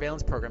 long-running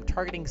surveillance program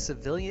targeting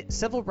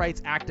civil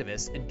rights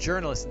activists and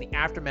journalists in the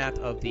aftermath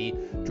of the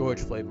George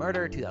Floyd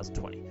murder in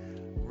 2020.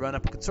 Run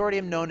up a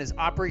consortium known as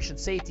Operation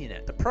Safety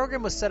Net. The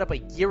program was set up a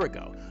year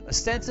ago,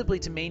 ostensibly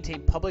to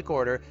maintain public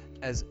order,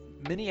 as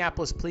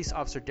Minneapolis police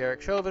officer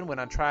Derek Chauvin went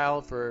on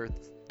trial for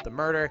the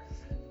murder.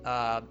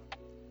 And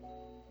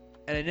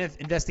an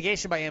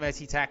investigation by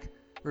MIT Tech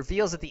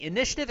reveals that the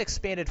initiative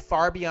expanded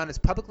far beyond its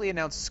publicly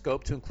announced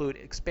scope to include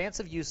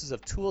expansive uses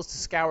of tools to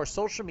scour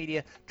social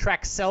media,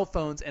 track cell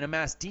phones, and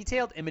amass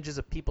detailed images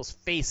of people's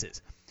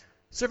faces.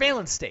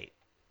 Surveillance state.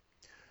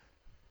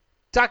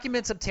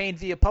 Documents obtained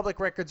via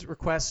public records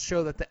requests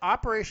show that the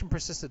operation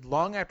persisted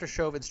long after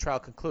Chauvin's trial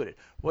concluded.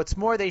 What's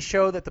more, they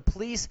show that the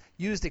police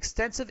used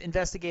extensive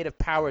investigative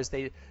powers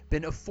they'd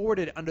been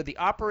afforded under the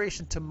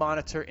operation to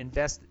monitor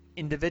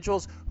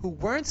individuals who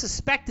weren't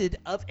suspected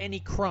of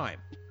any crime.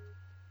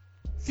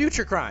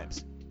 Future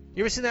crimes.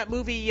 You ever seen that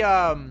movie,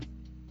 Tom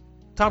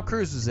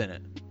Cruise was in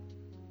it?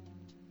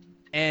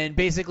 And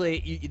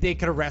basically, they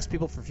could arrest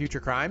people for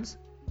future crimes.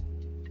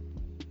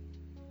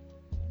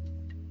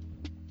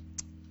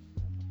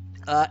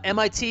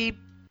 MIT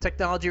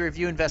Technology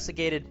Review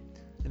investigation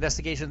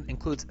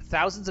includes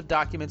thousands of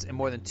documents and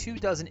more than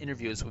 24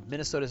 interviews with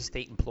Minnesota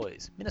state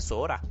employees.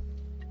 Minnesota.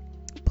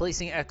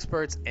 Policing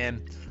experts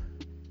and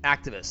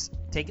activists.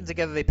 Taken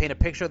together, they paint a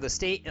picture of the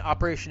state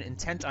operation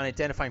intent on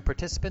identifying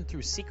participants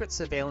through secret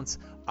surveillance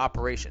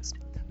operations.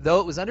 Though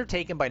it was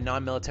undertaken by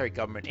non-military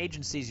government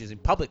agencies using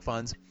public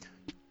funds,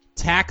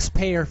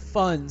 taxpayer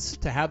funds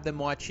to have them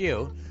watch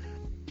you,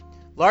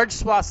 Large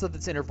swaths of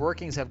its inner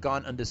workings have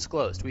gone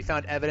undisclosed. We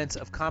found evidence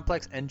of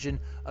complex engine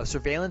of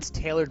surveillance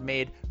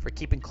tailor-made for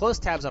keeping close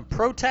tabs on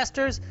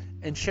protesters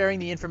and sharing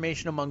the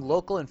information among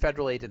local and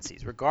federal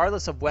agencies,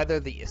 regardless of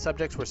whether the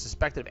subjects were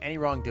suspected of any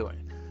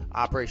wrongdoing.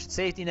 Operation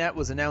Safety Net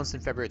was announced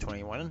in February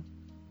 21,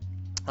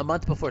 a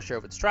month before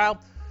Sherwood's trial,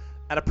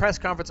 at a press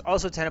conference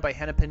also attended by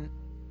Hennepin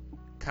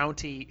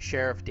County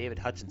Sheriff David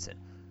Hutchinson.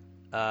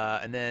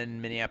 And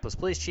then Minneapolis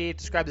Police Chief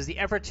described as the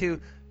effort to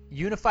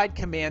unified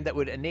command that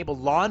would enable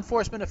law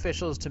enforcement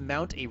officials to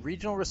mount a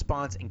regional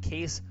response in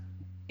case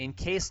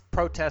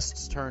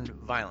protests turned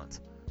violent.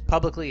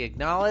 Publicly,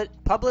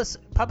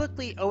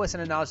 OSN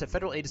acknowledged that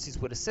federal agencies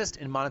would assist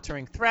in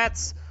monitoring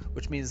threats,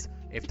 which means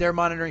if they're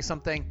monitoring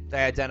something, they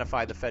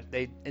identify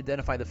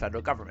the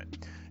federal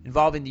government,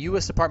 involving the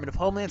U.S. Department of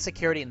Homeland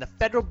Security and the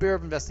Federal Bureau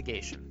of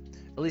Investigation.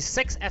 At least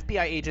 6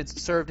 FBI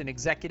agents served in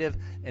executive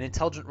and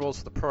intelligent roles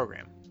for the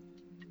program.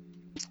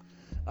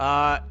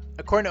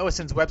 According to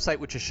OSN's website,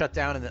 which was shut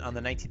down on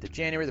the 19th of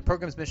January, the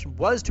program's mission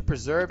was to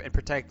preserve and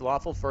protect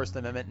lawful First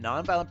Amendment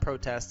nonviolent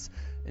protests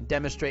and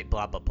demonstrate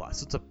blah, blah, blah.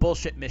 So it's a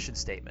bullshit mission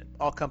statement.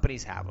 All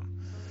companies have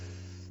them.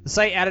 The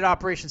site added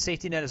Operation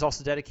Safety Net is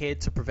also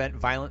dedicated to prevent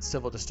violent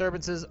civil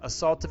disturbances,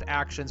 assaultive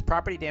actions,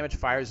 property damage,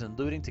 fires, and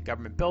looting to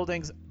government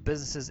buildings,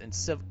 businesses, and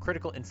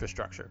critical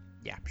infrastructure.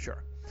 Yeah,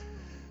 sure.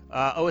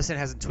 OSN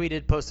hasn't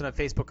tweeted, posted on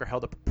Facebook, or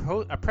held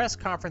a press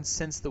conference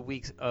since the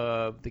week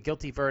of the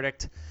guilty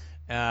verdict.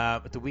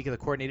 The week of the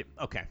coordinated.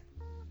 Okay.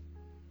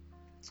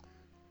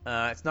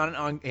 It's not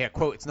an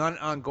quote. It's not an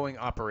ongoing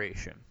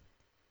operation.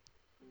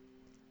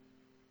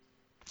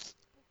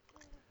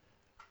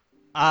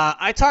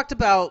 I talked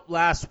about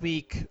last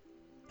week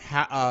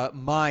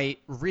my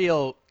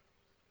real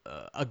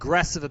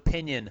aggressive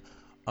opinion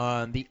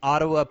on the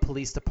Ottawa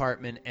Police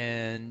Department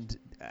and,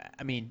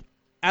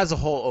 as a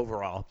whole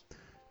overall,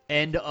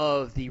 and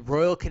of the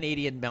Royal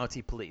Canadian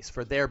Mounted Police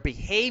for their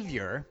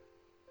behavior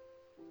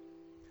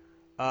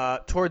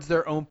towards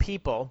their own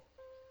people.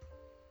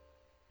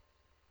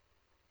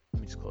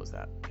 Let me just close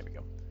that. There we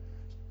go.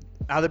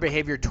 How their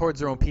behavior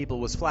towards their own people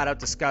was flat out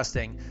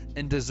disgusting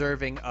and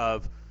deserving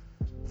of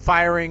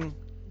firing,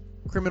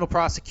 criminal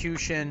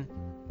prosecution,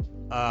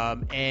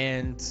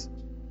 and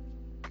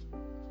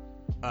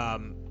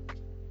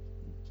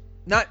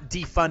not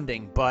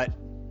defunding, but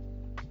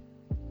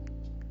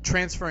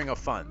transferring of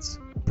funds,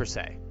 per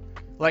se.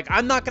 Like,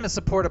 I'm not going to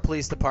support a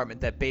police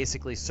department that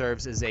basically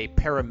serves as a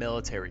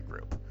paramilitary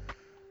group.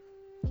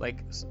 Like,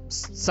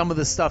 some of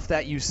the stuff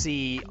that you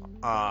see,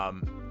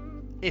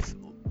 if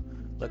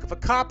a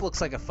cop looks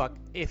like a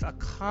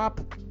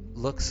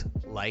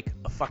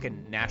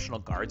fucking National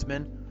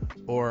Guardsman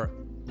or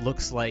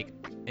looks like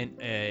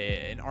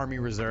an Army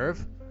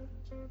Reserve,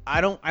 I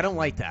don't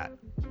like that.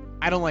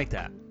 I don't like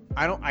that.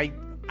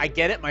 I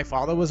get it. My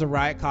father was a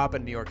riot cop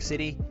in New York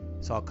City,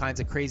 saw all kinds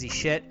of crazy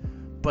shit,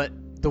 but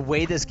the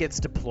way this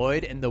gets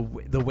deployed and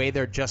the way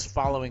they're just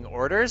following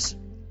orders.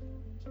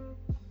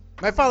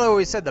 My father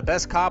always said the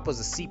best cop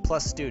was a C+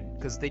 student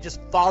because they just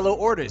follow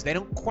orders. They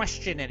don't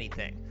question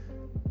anything.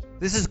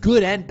 This is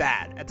good and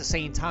bad at the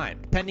same time,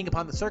 depending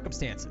upon the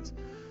circumstances.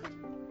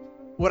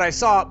 What I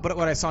saw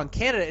in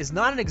Canada is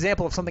not an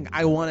example of something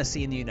I want to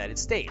see in the United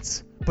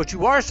States. But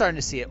you are starting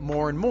to see it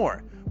more and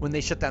more when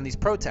they shut down these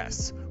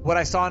protests. What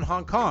I saw in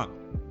Hong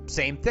Kong,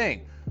 same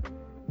thing.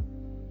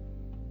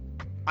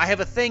 I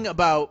have a thing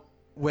about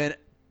when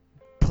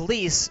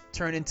police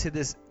turn into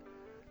this.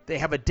 They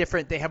have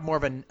more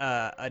of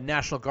a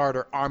National Guard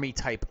or Army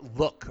type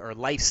look or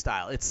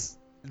lifestyle.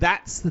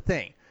 That's the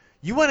thing.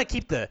 You want to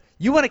keep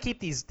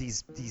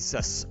these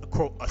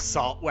quote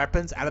assault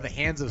weapons out of the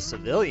hands of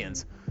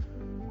civilians.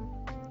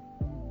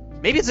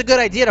 Maybe it's a good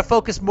idea to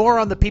focus more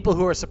on the people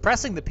who are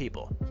suppressing the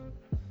people.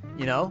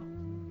 You know,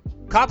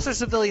 cops are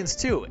civilians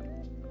too,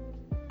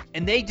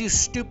 and they do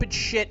stupid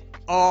shit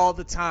all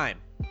the time.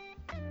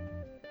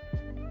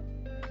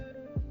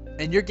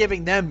 And you're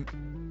giving them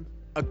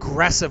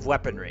aggressive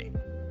weaponry,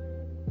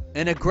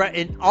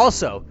 and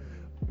also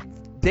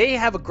they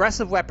have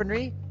aggressive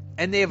weaponry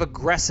and they have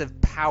aggressive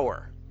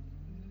power.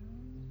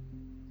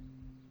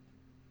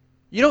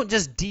 You don't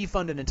just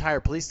defund an entire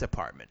police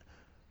department.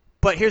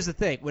 But here's the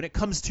thing. When it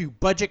comes to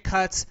budget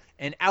cuts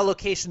and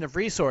allocation of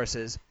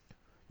resources,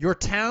 your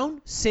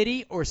town,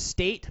 city, or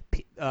state,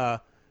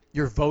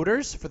 your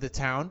voters for the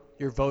town,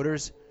 your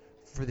voters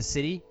for the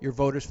city, your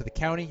voters for the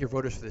county, your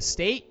voters for the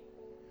state,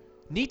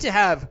 need to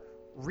have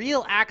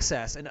real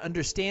access and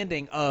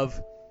understanding of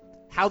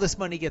how this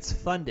money gets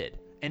funded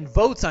and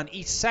votes on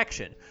each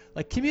section.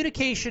 Like,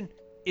 communication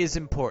is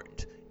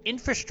important.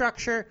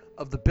 Infrastructure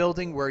of the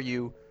building where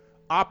you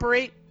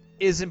operate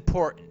is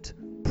important.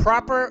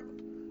 Proper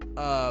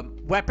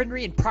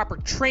weaponry and proper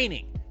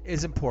training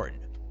is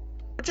important.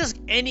 Not just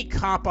any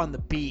cop on the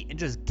beat and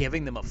just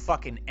giving them a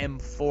fucking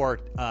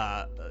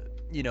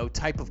M4,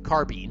 type of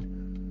carbine.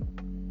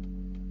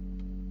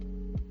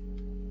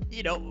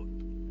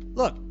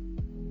 Look,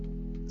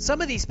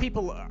 some of these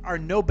people are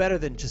no better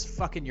than just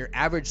fucking your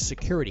average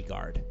security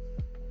guard.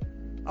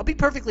 I'll be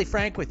perfectly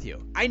frank with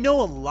you. I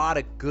know a lot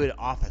of good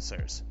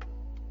officers.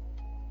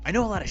 I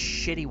know a lot of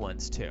shitty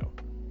ones too.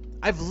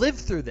 I've lived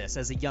through this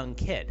as a young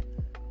kid.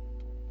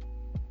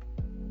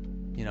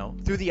 You know,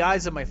 through the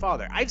eyes of my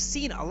father. I've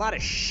seen a lot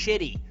of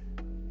shitty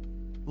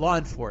law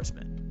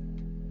enforcement.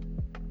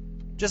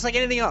 Just like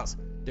anything else.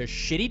 There's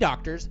shitty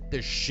doctors.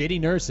 There's shitty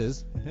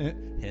nurses.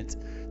 Hint.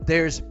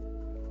 There's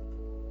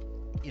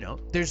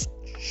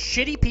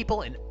shitty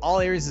people in all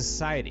areas of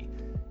society.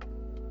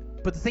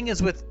 But the thing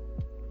is with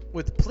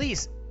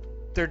police,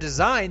 they're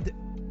designed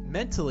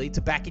mentally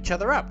to back each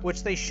other up,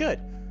 which they should.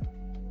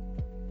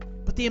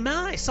 But the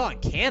amount I saw in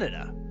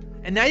Canada,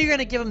 and now you're going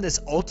to give them this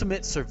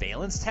ultimate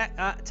surveillance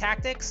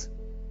tactics?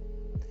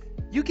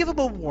 You give them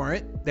a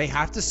warrant, they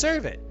have to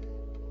serve it.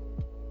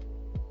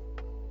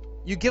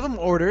 You give them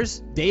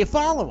orders, they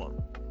follow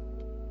them.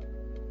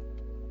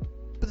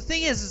 But the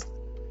thing is,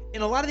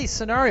 in a lot of these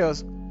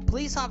scenarios,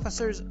 police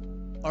officers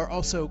are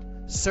also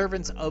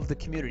servants of the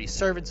community,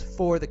 servants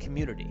for the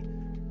community.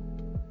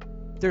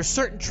 There's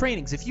certain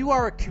trainings. If you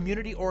are a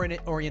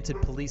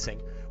community-oriented policing,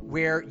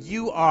 where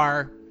you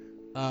are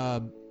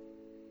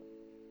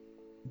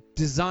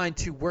designed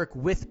to work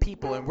with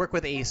people and work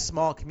with a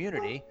small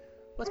community.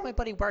 What's my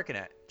buddy barking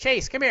at?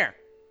 Chase, come here.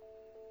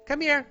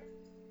 Come here.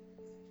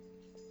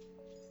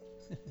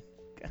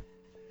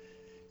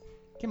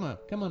 Come on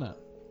up.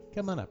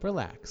 Come on up.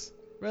 Relax,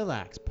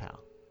 pal.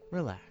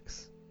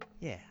 Relax.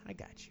 Yeah, I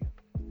got you.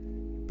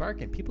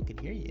 Barking, people can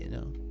hear you, you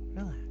know.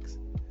 Relax.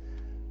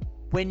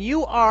 When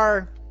you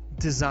are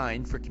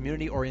designed for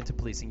community-oriented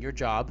policing, your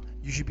job,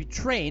 you should be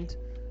trained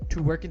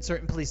to work in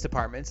certain police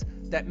departments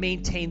that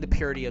maintain the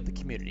purity of the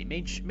community.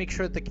 Make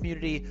sure that the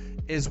community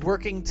is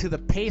working to the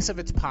pace of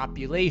its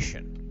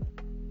population.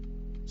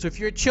 So if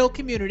you're a chill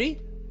community,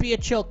 be a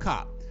chill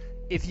cop.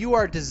 If you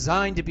are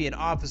designed to be an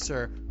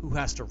officer who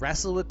has to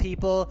wrestle with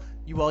people,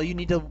 you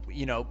need to,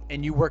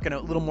 and you work in a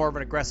little more of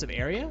an aggressive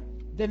area,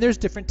 then there's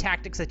different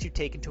tactics that you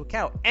take into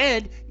account.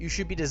 And you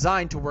should be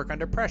designed to work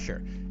under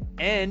pressure.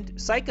 And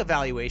psych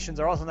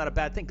evaluations are also not a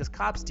bad thing because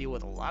cops deal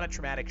with a lot of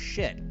traumatic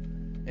shit.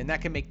 And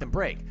that can make them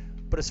break.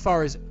 But as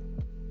far as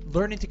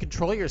learning to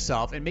control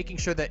yourself and making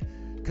sure that,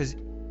 because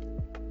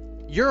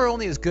you're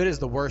only as good as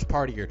the worst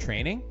part of your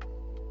training,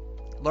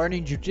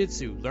 learning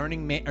jujitsu,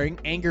 learning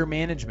anger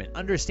management,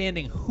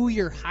 understanding who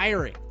you're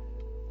hiring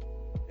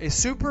is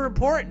super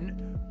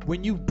important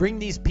when you bring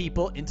these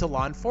people into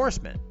law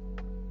enforcement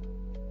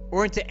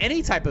or into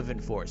any type of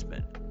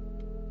enforcement.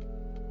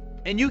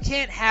 And you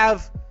can't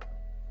have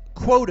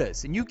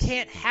quotas, and you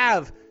can't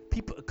have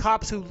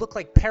cops who look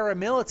like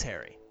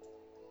paramilitary.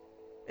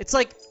 It's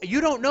like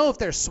you don't know if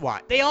they're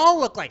SWAT. They all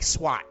look like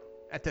SWAT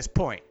at this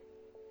point.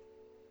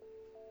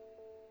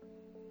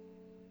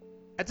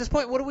 At this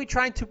point, what are we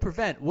trying to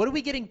prevent? What are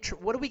we getting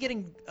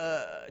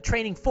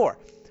training for?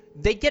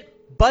 They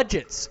get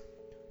budgets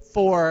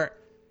for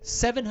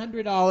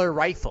 $700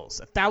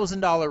 rifles,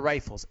 $1,000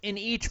 rifles in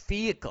each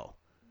vehicle,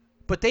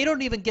 but they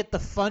don't even get the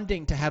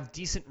funding to have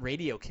decent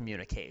radio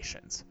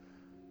communications.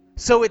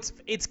 So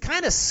it's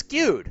kind of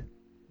skewed.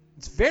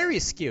 It's very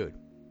skewed.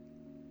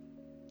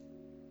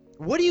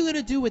 What are you going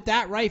to do with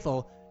that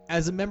rifle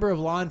as a member of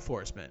law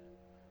enforcement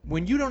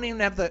when you don't even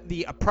have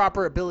the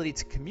proper ability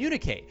to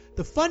communicate?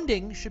 The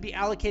funding should be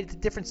allocated to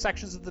different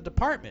sections of the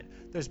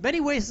department. There's many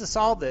ways to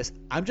solve this.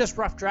 I'm just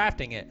rough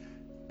drafting it.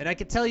 And I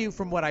can tell you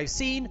from what I've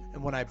seen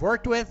and what I've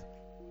worked with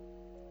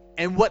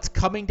and what's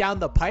coming down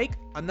the pike,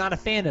 I'm not a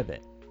fan of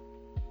it.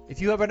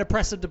 If you have an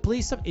oppressive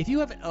police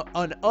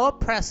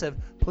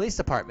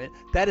department,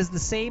 that is the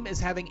same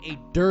as having a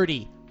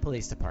dirty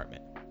police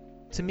department.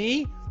 To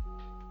me,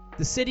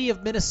 the city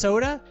of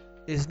Minnesota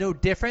is no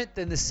different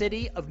than the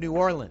city of New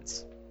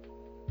Orleans,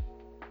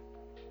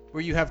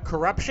 where you have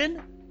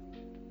corruption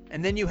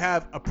and then you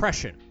have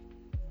oppression.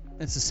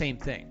 It's the same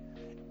thing.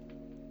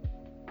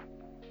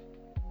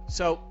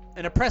 So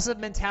an oppressive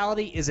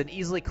mentality is an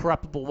easily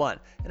corruptible one,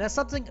 and that's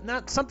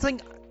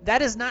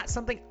that is not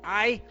something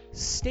I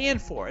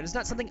stand for. It is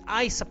not something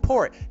I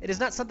support. It is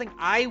not something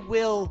I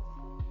will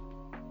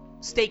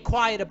stay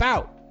quiet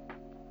about.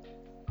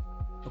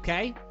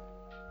 Okay?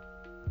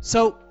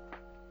 So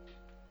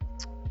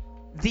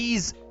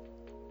these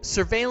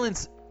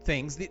surveillance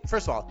things,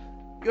 first of all,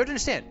 you have to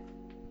understand,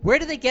 where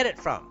do they get it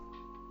from?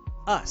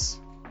 Us.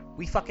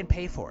 We fucking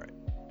pay for it.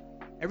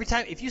 Every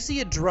time, if you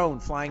see a drone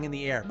flying in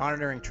the air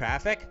monitoring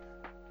traffic,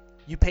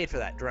 you paid for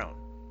that drone.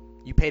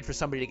 You paid for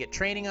somebody to get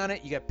training on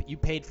it. You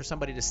paid for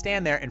somebody to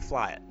stand there and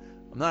fly it.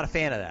 I'm not a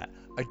fan of that.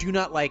 I do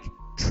not like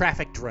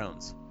traffic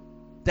drones.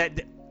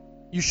 That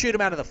you shoot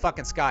them out of the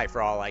fucking sky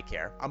for all I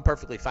care. I'm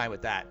perfectly fine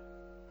with that.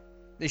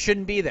 They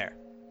shouldn't be there.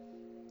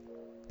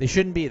 They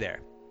shouldn't be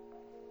there.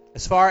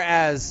 As far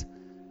as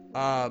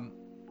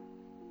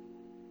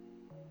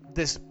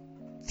this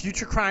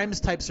future crimes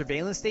type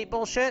surveillance state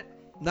bullshit,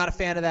 not a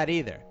fan of that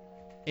either.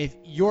 If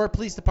your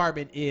police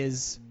department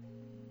is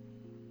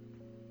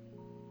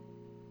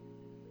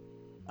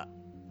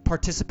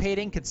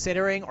participating,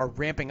 considering, or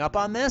ramping up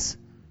on this,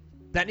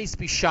 that needs to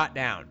be shot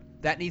down.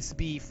 That needs to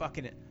be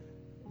fucking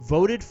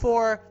voted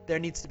for. There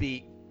needs to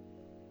be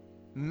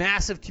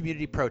massive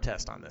community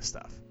protest on this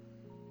stuff.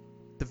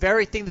 The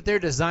very thing that they're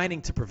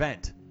designing to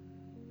prevent.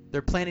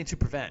 they're planning to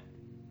prevent.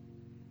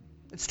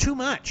 It's too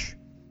much.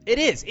 It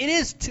is.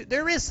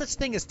 There is such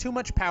thing as too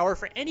much power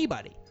for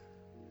anybody.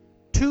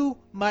 Too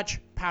much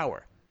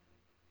power.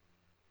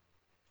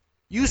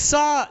 You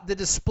saw the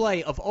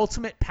display of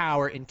ultimate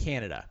power in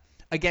Canada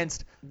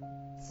against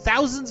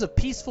thousands of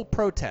peaceful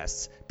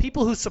protests,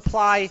 people who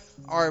supply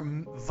our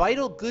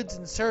vital goods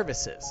and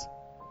services.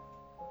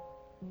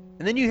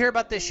 And then you hear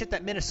about this shit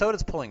that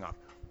Minnesota's pulling off.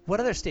 What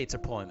other states are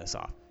pulling this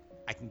off?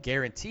 I can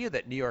guarantee you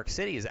that New York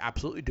City is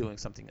absolutely doing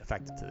something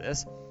effective to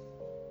this.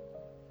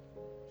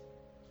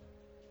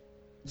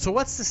 So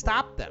what's to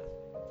stop them?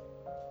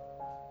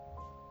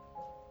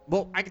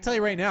 Well, I can tell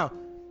you right now,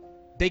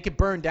 they could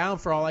burn down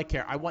for all I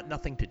care. I want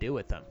nothing to do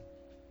with them.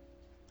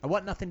 I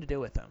want nothing to do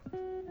with them.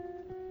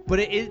 But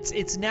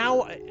it's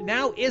now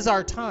is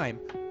our time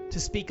to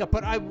speak up.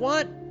 But I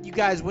want you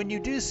guys, when you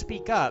do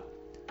speak up,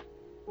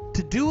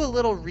 to do a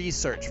little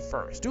research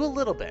first. Do a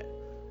little bit.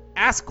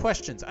 Ask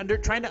questions.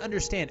 Trying to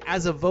understand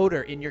as a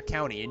voter in your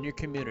county, in your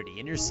community,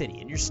 in your city,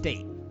 in your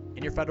state,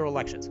 in your federal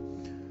elections.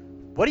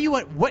 What do you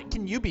want? What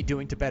can you be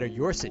doing to better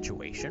your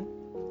situation?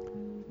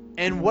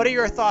 And what are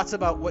your thoughts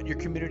about what your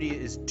community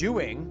is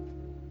doing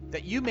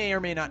that you may or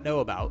may not know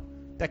about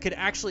that could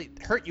actually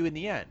hurt you in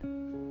the end?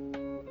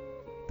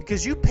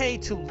 Because you pay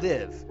to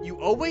live.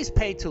 You always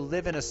pay to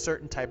live in a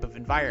certain type of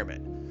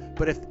environment.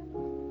 But if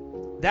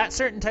that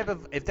certain type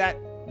of, let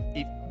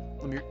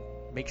me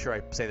make sure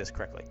I say this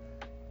correctly.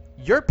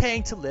 You're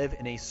paying to live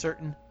in a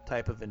certain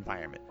type of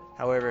environment.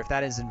 However, if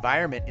that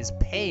environment is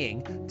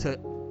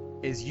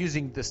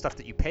using the stuff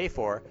that you pay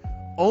for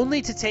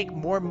only to take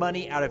more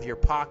money out of your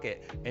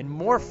pocket and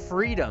more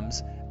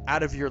freedoms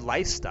out of your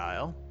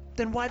lifestyle,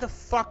 then why the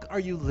fuck are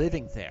you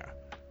living there?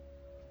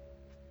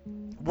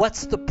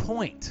 What's the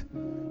point?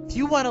 If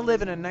you want to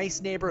live in a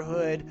nice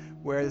neighborhood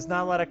where there's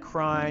not a lot of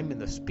crime and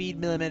the speed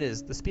limit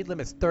is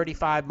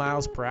 35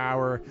 miles per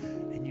hour,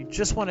 and you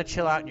just want to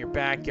chill out in your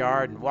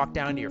backyard and walk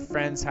down to your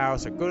friend's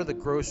house or go to the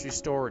grocery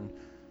store and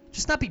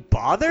just not be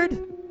bothered?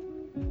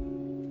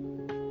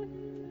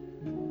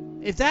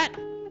 If that,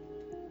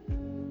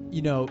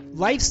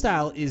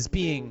 lifestyle is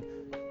being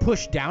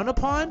pushed down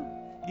upon,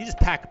 you just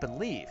pack up and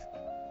leave.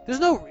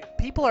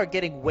 People are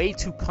getting way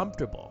too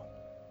comfortable.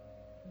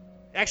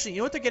 Actually, you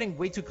know what they're getting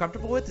way too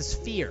comfortable with is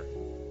fear.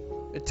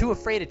 They're too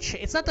afraid of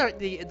change. It's not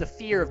the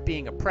fear of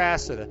being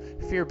oppressed or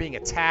the fear of being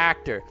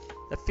attacked or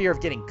the fear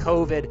of getting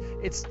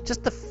COVID. It's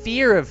just the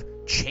fear of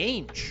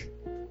change.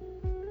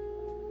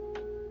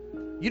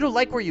 You don't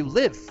like where you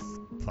live?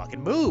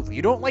 Fucking move.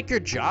 You don't like your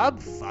job?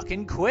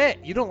 Fucking quit.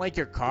 You don't like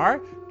your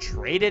car?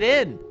 Trade it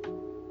in.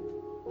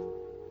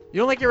 You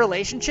don't like your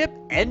relationship?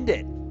 End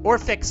it. Or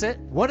fix it.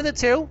 One of the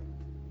two.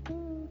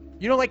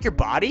 You don't like your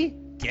body?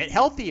 Get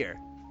healthier.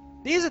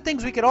 These are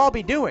things we could all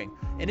be doing.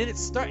 And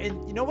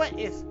you know what?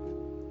 If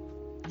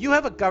you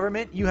have a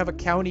government, you have a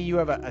county, you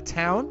have a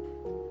town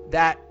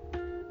that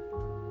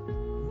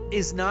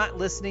is not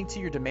listening to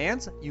your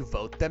demands, you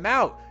vote them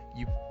out.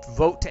 You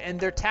vote to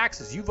end their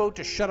taxes. You vote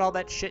to shut all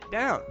that shit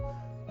down.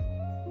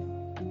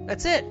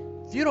 That's it.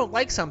 If you don't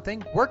like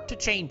something, work to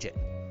change it.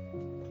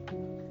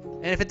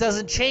 And if it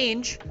doesn't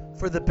change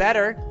for the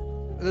better,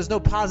 there's no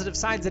positive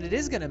signs that it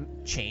is going to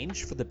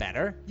change for the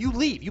better, you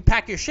leave. You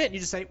pack your shit and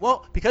you just say,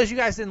 well, because you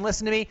guys didn't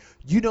listen to me,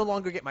 you no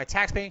longer get my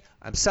tax paying.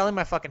 I'm selling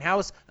my fucking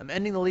house. I'm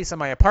ending the lease on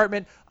my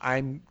apartment.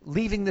 I'm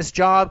leaving this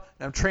job.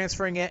 And I'm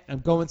transferring it. I'm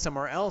going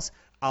somewhere else.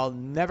 I'll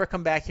never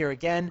come back here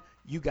again.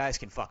 You guys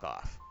can fuck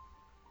off.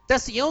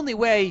 That's the only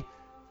way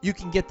you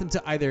can get them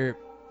to either...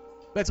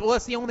 That's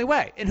the only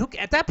way. And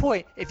at that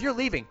point, if you're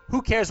leaving,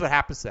 who cares what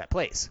happens to that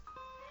place?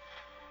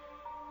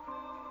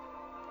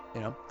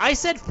 I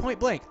said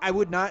point blank, I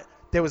would not.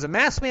 There was a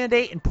mask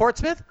mandate in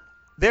Portsmouth.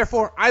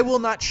 Therefore, I will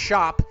not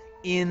shop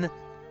in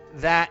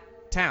that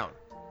town.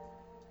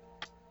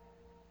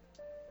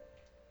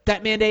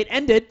 That mandate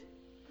ended,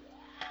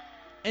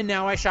 and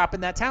now I shop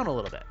in that town a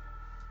little bit.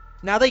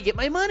 Now they get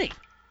my money.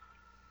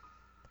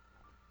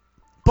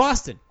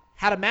 Boston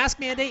had a mask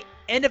mandate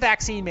and a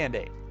vaccine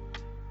mandate.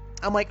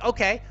 I'm like,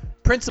 okay,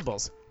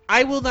 principles.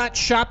 I will not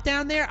shop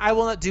down there. I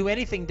will not do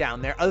anything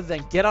down there other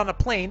than get on a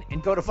plane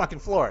and go to fucking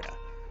Florida.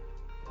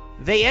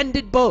 They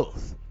ended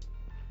both.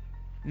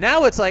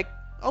 Now it's like,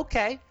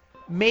 okay,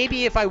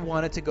 maybe if I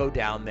wanted to go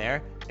down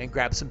there and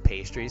grab some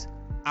pastries,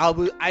 I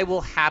will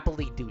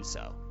happily do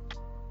so.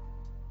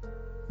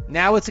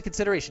 Now it's a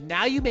consideration.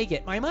 Now you may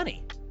get my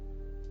money.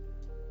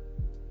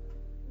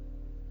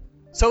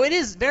 So it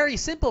is very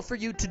simple for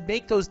you to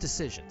make those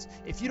decisions.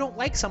 If you don't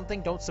like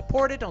something, don't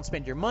support it. Don't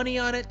spend your money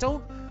on it.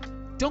 Don't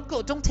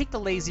take the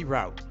lazy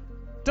route.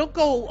 Don't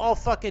go all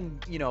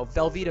fucking,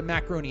 Velveeta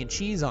macaroni and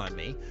cheese on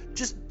me.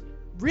 Just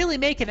really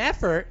make an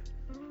effort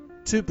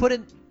to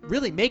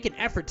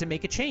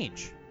make a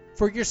change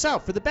for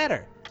yourself, for the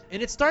better.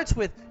 And it starts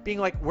with being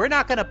like, we're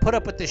not going to put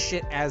up with this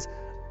shit as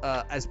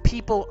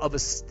people of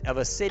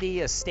a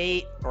city, a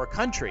state, or a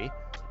country,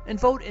 and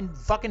vote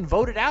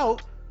it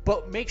out.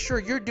 But make sure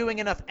you're doing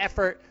enough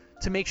effort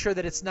to make sure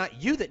that it's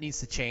not you that needs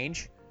to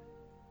change,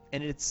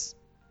 and it's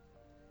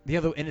the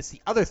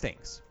other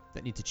things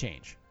that need to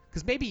change.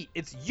 Because maybe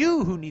it's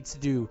you who needs to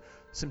do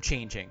some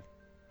changing.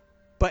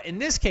 But in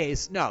this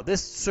case, no,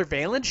 this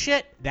surveillance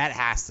shit, that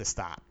has to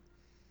stop.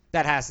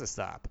 That has to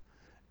stop.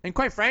 And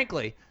quite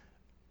frankly,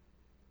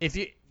 if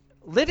you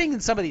living in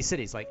some of these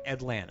cities like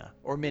Atlanta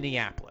or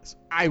Minneapolis,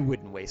 I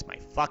wouldn't waste my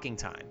fucking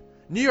time.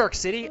 New York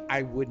City,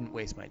 I wouldn't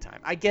waste my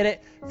time. I get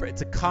it,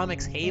 it's a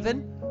comics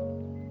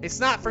haven. It's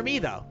not for me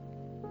though.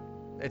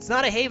 It's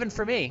not a haven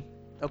for me.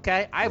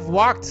 Okay? I've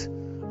walked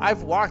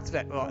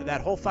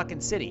that whole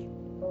fucking city.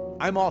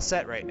 I'm all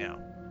set right now.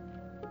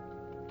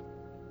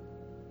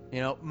 You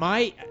know,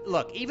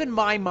 even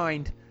my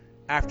mind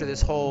after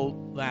this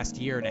whole last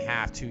year and a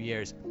half, 2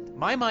 years,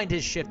 my mind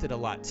has shifted a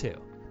lot too.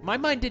 My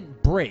mind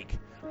didn't break.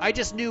 I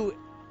just knew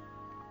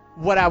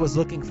what I was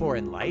looking for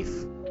in life.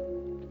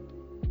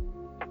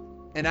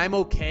 And I'm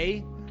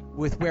okay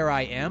with where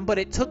I am, but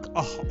it took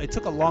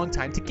a long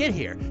time to get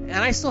here. And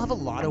I still have a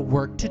lot of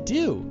work to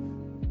do.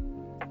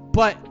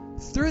 But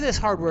through this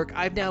hard work,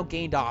 I've now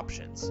gained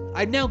options.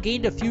 I've now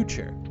gained a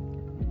future.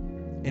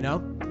 You know?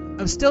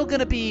 I'm still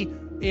going to be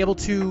able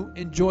to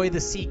enjoy the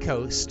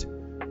seacoast,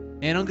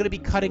 and I'm going to be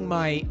cutting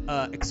my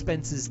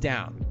expenses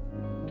down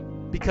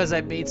because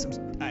I've made some.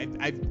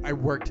 I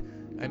worked.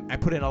 I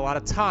put in a lot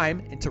of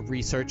time into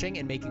researching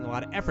and making a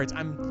lot of efforts.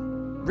 It's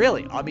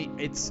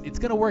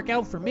going to work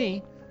out for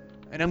me,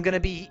 and I'm going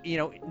to be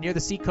near the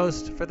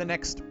seacoast for the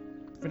next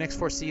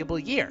foreseeable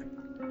year.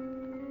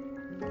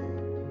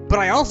 But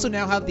I also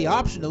now have the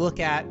option to look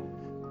at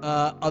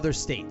other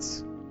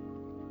states,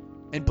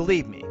 and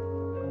believe me,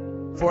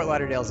 Fort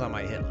Lauderdale's on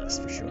my hit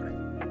list for sure.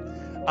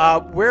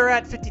 We're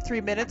at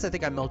 53 minutes. I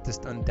think I milked this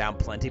down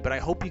plenty, but I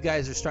hope you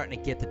guys are starting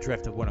to get the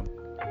drift of what I'm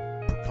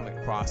coming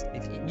across.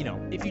 If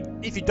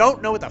you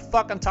don't know what the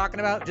fuck I'm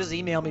talking about, just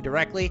email me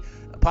directly.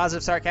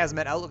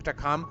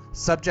 PositiveSarcasm@outlook.com.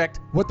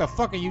 Subject: what the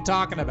fuck are you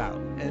talking about?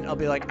 And I'll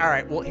be like, all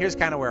right, well, here's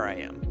kind of where I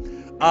am.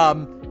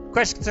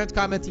 Questions, concerns,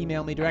 comments,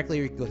 email me directly,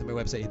 or you can go to my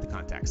website, hit the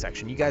contact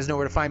section. You guys know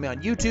where to find me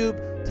on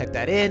YouTube. Type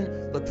that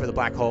in. Look for the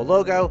black hole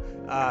logo.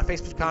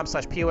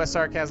 Facebook.com/POS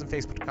Sarcasm,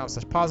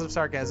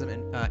 Facebook.com/PositiveSarcasm,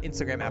 and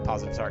Instagram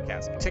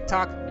 @PositiveSarcasm.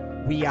 TikTok,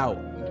 we out.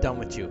 I'm done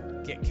with you.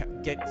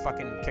 Get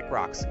fucking kick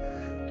rocks.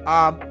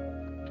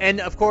 And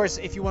of course,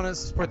 if you want to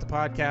support the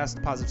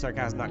podcast,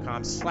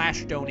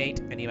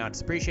 PositiveSarcasm.com/donate. Any amount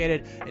is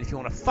appreciated. And if you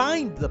want to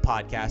find the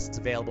podcast, it's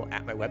available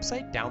at my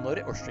website. Download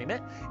it or stream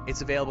it.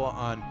 It's available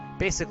on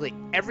basically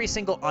every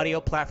single audio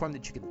platform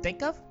that you can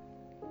think of.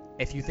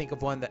 If you think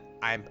of one that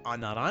I'm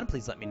not on,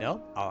 please let me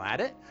know. I'll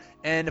add it.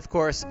 And of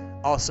course,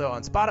 also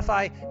on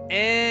Spotify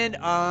and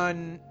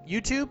on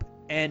YouTube,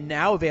 and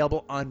now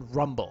available on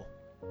Rumble.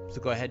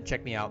 So go ahead and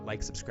check me out,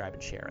 like, subscribe,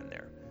 and share in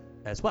there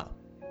as well.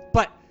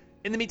 But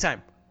in the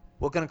meantime,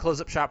 we're going to close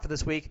up shop for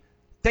this week.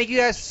 Thank you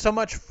guys so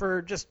much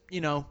for just,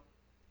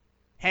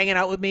 hanging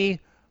out with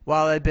me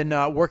while I've been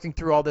working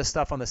through all this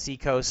stuff on the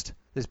seacoast,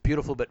 this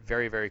beautiful but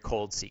very, very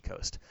cold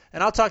seacoast.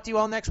 And I'll talk to you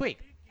all next week.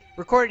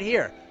 Recorded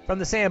here from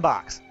the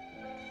Sandbox.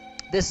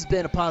 This has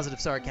been a Positive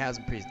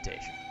Sarcasm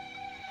presentation.